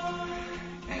come.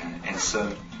 And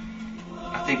so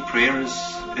I think prayer is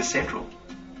central.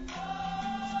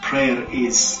 Prayer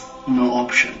is no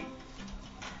option.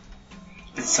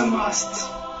 It's a must.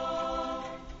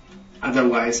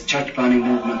 Otherwise, church planning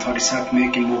movement or disciple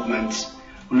making movement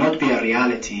will not be a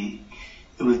reality.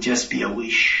 It will just be a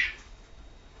wish.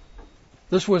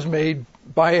 This was made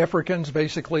by Africans,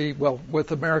 basically,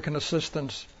 with American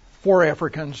assistance for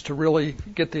Africans to really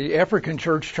get the African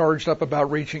church charged up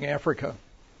about reaching Africa.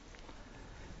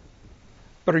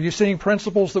 But are you seeing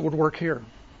principles that would work here?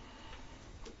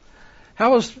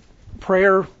 How is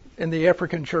prayer in the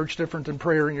African church different than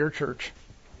prayer in your church?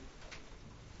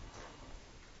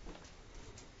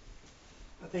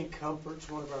 I think comfort's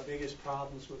one of our biggest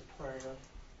problems with prayer.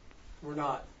 We're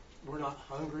not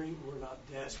hungry. We're not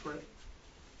desperate.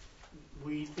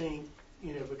 We think,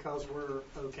 because we're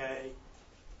okay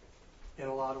in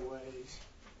a lot of ways,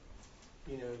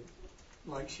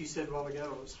 like she said a while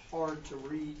ago, it's hard to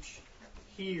reach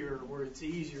here where it's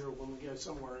easier when we go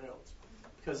somewhere else.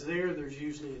 Because there's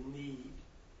usually a need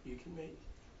you can meet.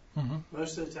 Mm-hmm.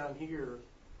 Most of the time here,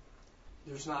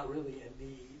 there's not really a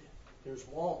need. There's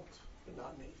want, but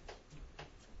not need.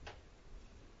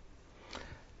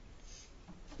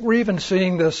 We're even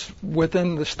seeing this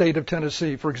within the state of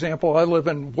Tennessee. For example, I live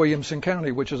in Williamson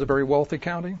County, which is a very wealthy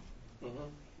county. Mm-hmm.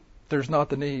 There's not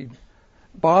the need.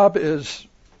 Bob is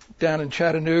down in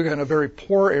Chattanooga in a very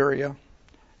poor area,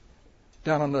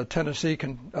 down on the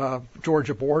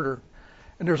Tennessee-Georgia border,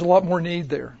 and there's a lot more need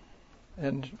there.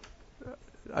 And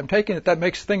I'm taking it that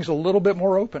makes things a little bit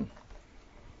more open.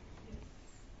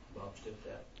 Bob stepped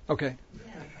out. Okay.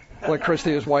 Let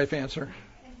Christy, his wife, answer.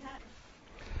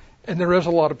 And there is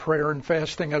a lot of prayer and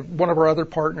fasting. One of our other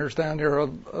partners down there, a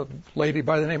lady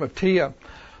by the name of Tia,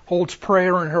 holds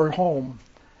prayer in her home.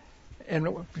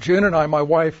 And June and I, my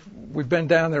wife, we've been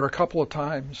down there a couple of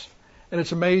times. And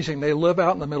it's amazing. They live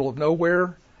out in the middle of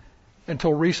nowhere.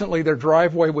 Until recently, their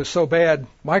driveway was so bad,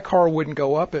 my car wouldn't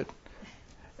go up it.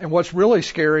 And what's really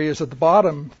scary is at the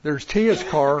bottom, there's Tia's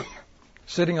car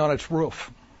sitting on its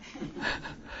roof.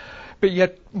 But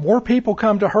yet more people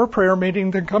come to her prayer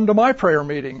meeting than come to my prayer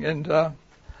meeting. And,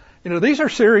 these are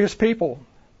serious people.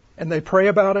 And they pray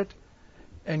about it,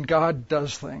 and God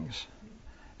does things.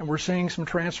 And we're seeing some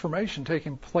transformation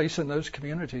taking place in those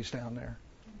communities down there.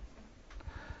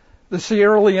 The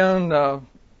Sierra Leone,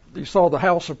 you saw the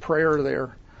house of prayer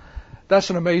there. That's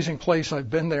an amazing place. I've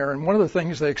been there. And one of the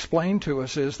things they explain to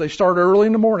us is they start early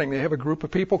in the morning. They have a group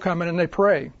of people come in and they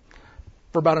pray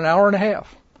for about an hour and a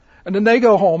half. And then they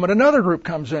go home and another group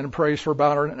comes in and prays for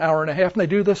about an hour and a half. And they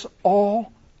do this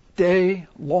all day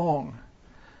long.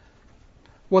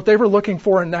 What they were looking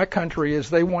for in that country is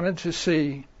they wanted to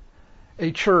see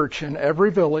a church in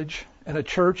every village and a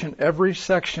church in every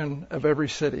section of every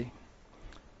city.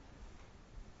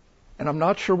 And I'm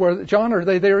not sure where, John, are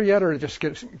they there yet or just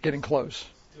getting close?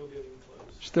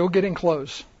 Still getting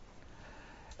close.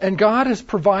 And God has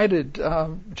provided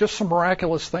just some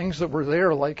miraculous things that were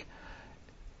there, like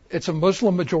it's a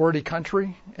Muslim majority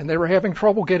country, and they were having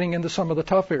trouble getting into some of the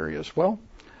tough areas. Well,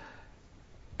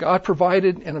 God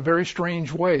provided in a very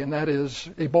strange way, and that is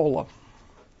Ebola.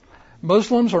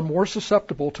 Muslims are more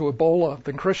susceptible to Ebola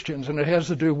than Christians, and it has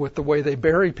to do with the way they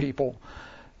bury people.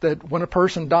 That when a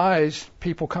person dies,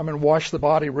 people come and wash the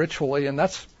body ritually, and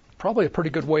that's probably a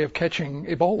pretty good way of catching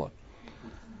Ebola.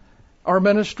 Our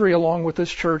ministry, along with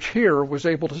this church here, was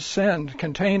able to send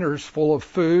containers full of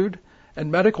food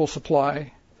and medical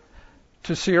supply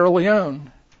to Sierra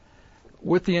Leone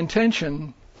with the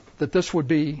intention that this would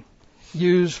be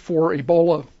used for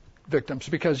Ebola victims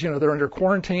because, they're under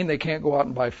quarantine, they can't go out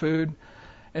and buy food,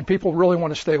 and people really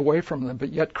want to stay away from them.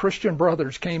 But yet Christian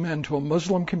brothers came into a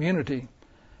Muslim community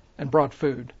and brought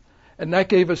food. And that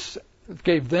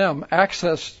gave them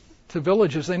access to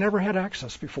villages they never had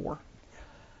access before.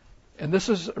 And this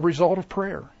is a result of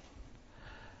prayer.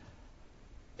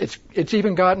 It's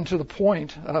even gotten to the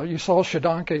point, you saw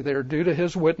Shadanke there, due to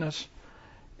his witness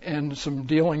and some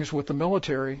dealings with the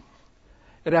military,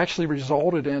 it actually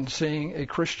resulted in seeing a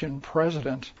Christian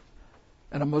president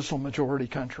in a Muslim majority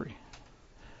country.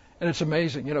 And it's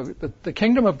amazing. The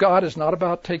kingdom of God is not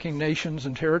about taking nations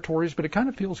and territories, but it kind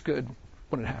of feels good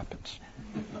when it happens.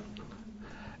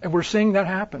 And we're seeing that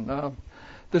happen.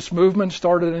 This movement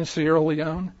started in Sierra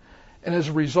Leone and has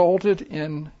resulted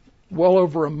in well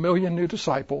over 1 million new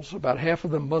disciples, about half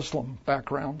of them Muslim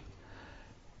background,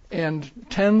 and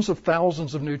tens of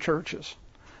thousands of new churches.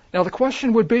 Now the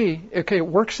question would be, okay, it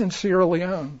works in Sierra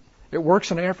Leone, it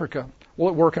works in Africa, will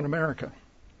it work in America?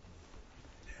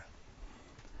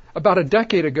 About a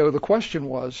decade ago, the question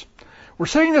was, we're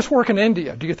saying this work in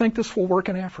India. Do you think this will work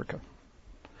in Africa?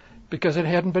 Because it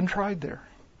hadn't been tried there.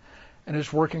 And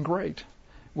it's working great.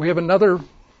 We have another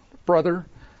brother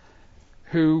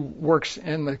who works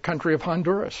in the country of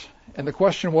Honduras. And the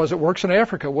question was, it works in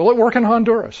Africa. Will it work in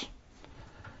Honduras?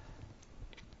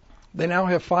 They now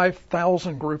have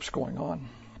 5,000 groups going on.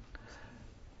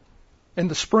 In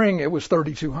the spring, it was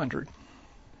 3,200.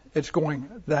 It's going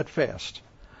that fast.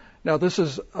 Now, this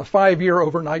is a 5-year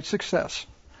overnight success.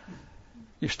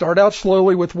 You start out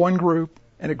slowly with one group,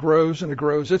 and it grows and it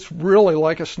grows. It's really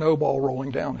like a snowball rolling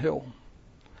downhill.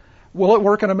 Will it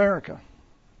work in America?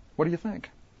 What do you think?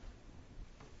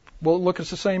 Will it look as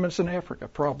the same as in Africa?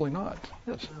 Probably not.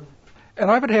 Yes.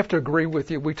 And I would have to agree with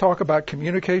you. We talk about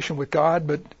communication with God,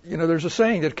 but, there's a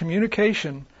saying that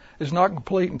communication is not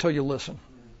complete until you listen.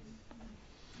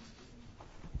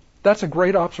 That's a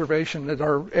great observation, that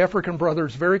our African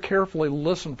brothers very carefully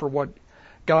listen for what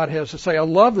God has to say. I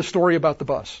love the story about the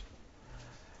bus.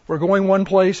 We're going one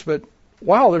place, but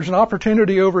wow, there's an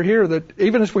opportunity over here that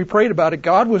even as we prayed about it,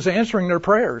 God was answering their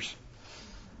prayers.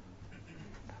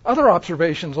 Other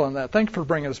observations on that? Thanks for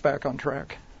bringing us back on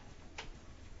track.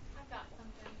 I've got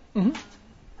something.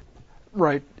 Mm-hmm.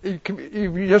 Right.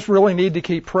 You just really need to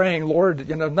keep praying, Lord,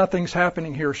 nothing's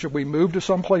happening here. Should we move to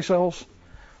someplace else?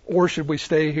 Or should we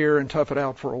stay here and tough it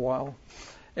out for a while?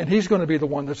 And He's going to be the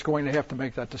one that's going to have to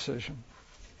make that decision.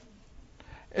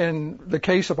 In the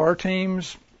case of our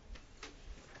teams,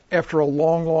 after a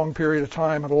long, long period of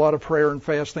time and a lot of prayer and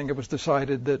fasting, it was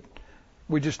decided that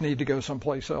we just need to go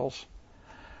someplace else.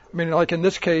 I mean, like in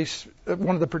this case,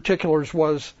 one of the particulars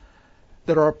was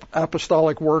that our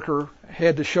apostolic worker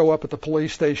had to show up at the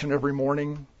police station every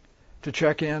morning to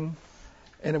check in,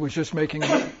 and it was just making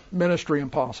ministry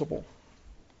impossible.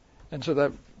 And so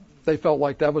that they felt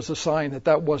like that was a sign that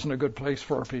that wasn't a good place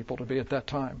for our people to be at that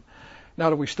time. Now,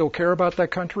 do we still care about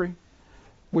that country?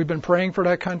 We've been praying for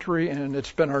that country, and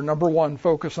it's been our number one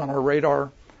focus on our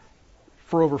radar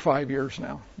for over 5 years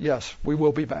now. Yes, we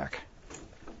will be back.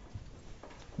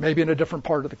 Maybe in a different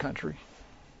part of the country.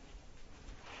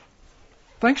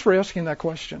 Thanks for asking that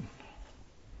question.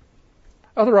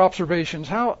 Other observations.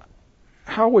 How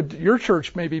would your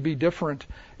church maybe be different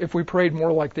if we prayed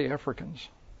more like the Africans?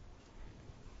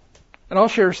 And I'll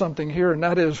share something here, and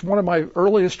that is one of my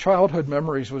earliest childhood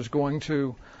memories was going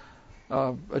to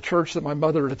a church that my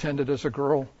mother had attended as a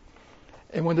girl.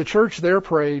 And when the church there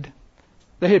prayed,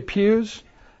 they had pews,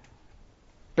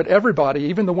 but everybody,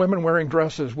 even the women wearing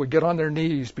dresses, would get on their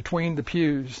knees between the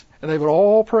pews, and they would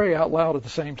all pray out loud at the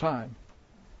same time.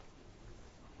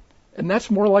 And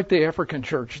that's more like the African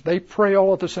church. They pray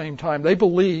all at the same time. They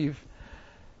believe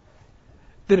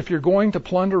that if you're going to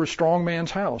plunder a strong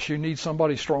man's house, you need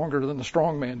somebody stronger than the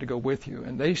strong man to go with you.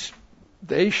 And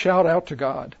they shout out to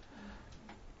God.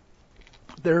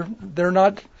 They're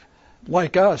not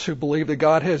like us who believe that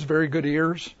God has very good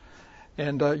ears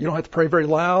and you don't have to pray very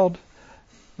loud.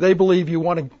 They believe you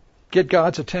want to get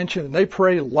God's attention, and they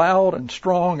pray loud and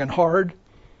strong and hard,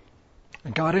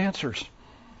 and God answers.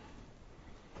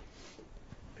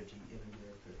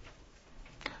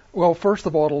 Well, first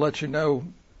of all, to let you know,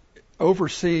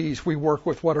 overseas we work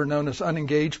with what are known as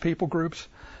unengaged people groups.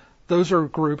 Those are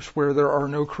groups where there are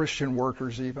no Christian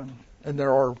workers even, and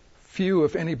there are few,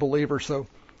 if any, believers. So,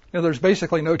 there's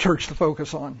basically no church to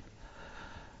focus on.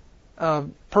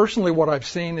 Personally, what I've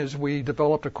seen is we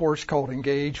developed a course called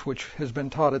Engage, which has been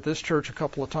taught at this church a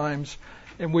couple of times,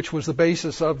 and which was the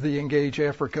basis of the Engage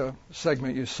Africa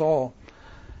segment you saw.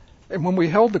 And when we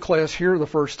held the class here the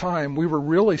first time, we were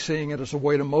really seeing it as a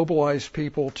way to mobilize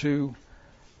people to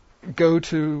go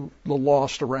to the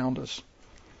lost around us.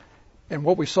 And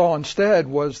what we saw instead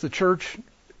was the church,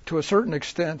 to a certain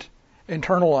extent,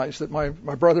 internalized it. My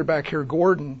brother back here,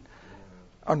 Gordon,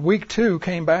 on week 2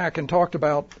 came back and talked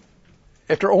about,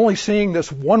 after only seeing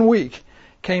this 1 week,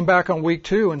 came back on week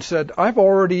 2 and said, I've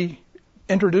already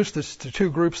introduced this to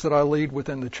 2 groups that I lead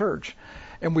within the church.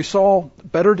 And we saw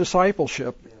better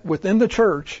discipleship within the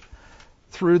church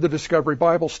through the Discovery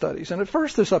Bible studies. And at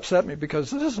first this upset me because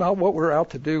this is not what we're out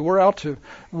to do. We're out to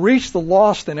reach the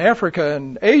lost in Africa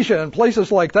and Asia and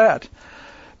places like that.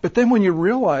 But then when you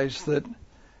realize that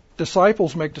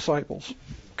disciples make disciples,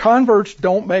 converts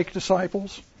don't make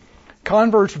disciples.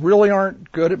 Converts really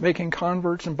aren't good at making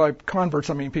converts. And by converts,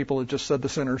 I mean people that just said the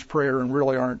sinner's prayer and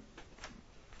really aren't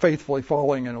faithfully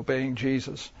following and obeying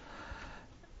Jesus.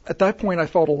 At that point, I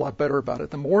felt a lot better about it.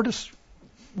 The more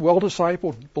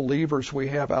well-discipled believers we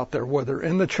have out there, whether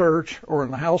in the church or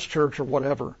in the house church or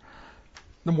whatever,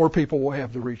 the more people we'll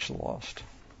have to reach the lost.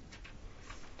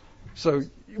 So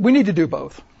we need to do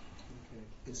both. Okay.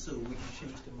 And so we can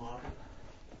change the model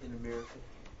in America?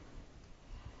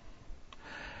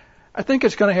 I think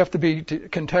it's going to have to be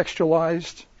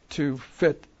contextualized to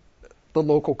fit the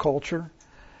local culture.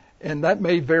 And that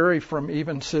may vary from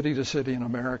even city to city in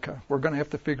America. We're going to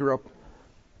have to figure out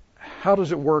how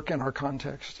does it work in our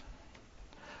context.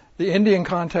 The Indian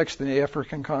context and the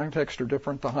African context are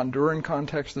different. The Honduran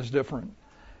context is different.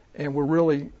 And we're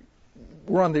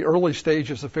on the early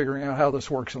stages of figuring out how this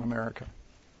works in America.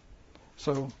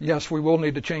 So, yes, we will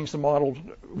need to change the model.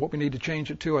 What we need to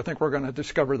change it to, I think we're going to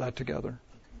discover that together.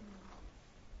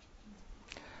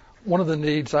 One of the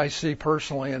needs I see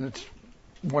personally, and it's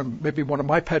maybe one of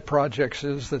my pet projects,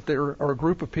 is that there are a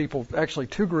group of people, actually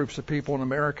 2 groups of people in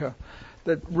America,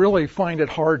 that really find it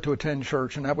hard to attend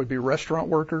church, and that would be restaurant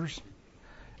workers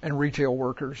and retail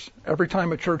workers. Every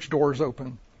time a church door is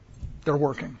open, they're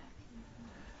working.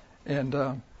 And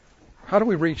how do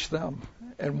we reach them?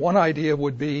 And one idea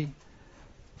would be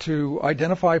to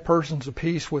identify persons of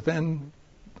peace within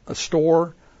a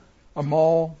store, a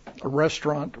mall, a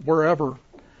restaurant, wherever,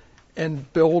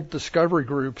 and build discovery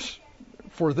groups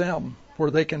for them where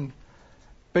they can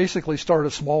basically start a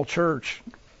small church,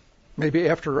 maybe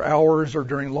after hours or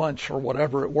during lunch or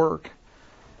whatever at work,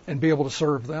 and be able to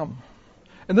serve them.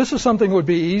 And this is something that would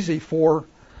be easy for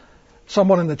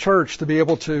someone in the church to be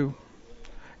able to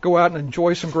go out and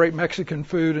enjoy some great Mexican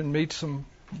food and meet some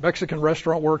Mexican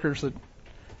restaurant workers that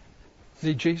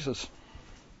need Jesus.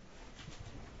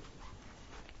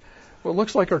 Well, it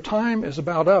looks like our time is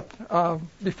about up.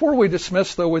 Before we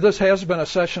dismiss, though, this has been a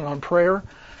session on prayer.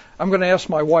 I'm going to ask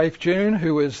my wife, June,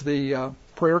 who is the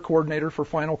prayer coordinator for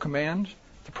Final Command,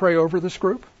 to pray over this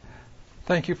group.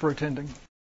 Thank you for attending.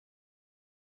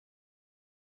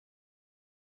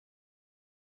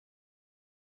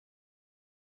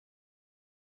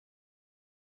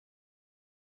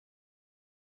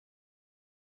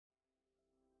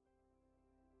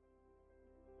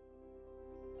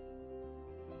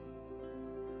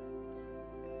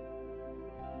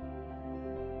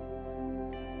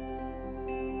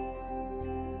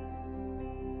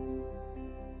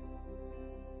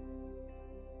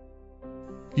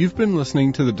 You've been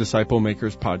listening to the Disciple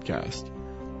Makers podcast.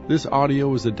 This audio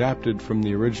was adapted from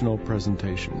the original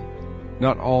presentation.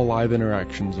 Not all live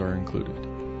interactions are included.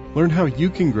 Learn how you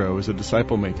can grow as a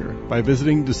disciple maker by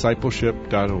visiting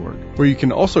discipleship.org, where you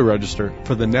can also register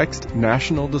for the next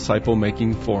National Disciple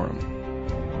Making Forum.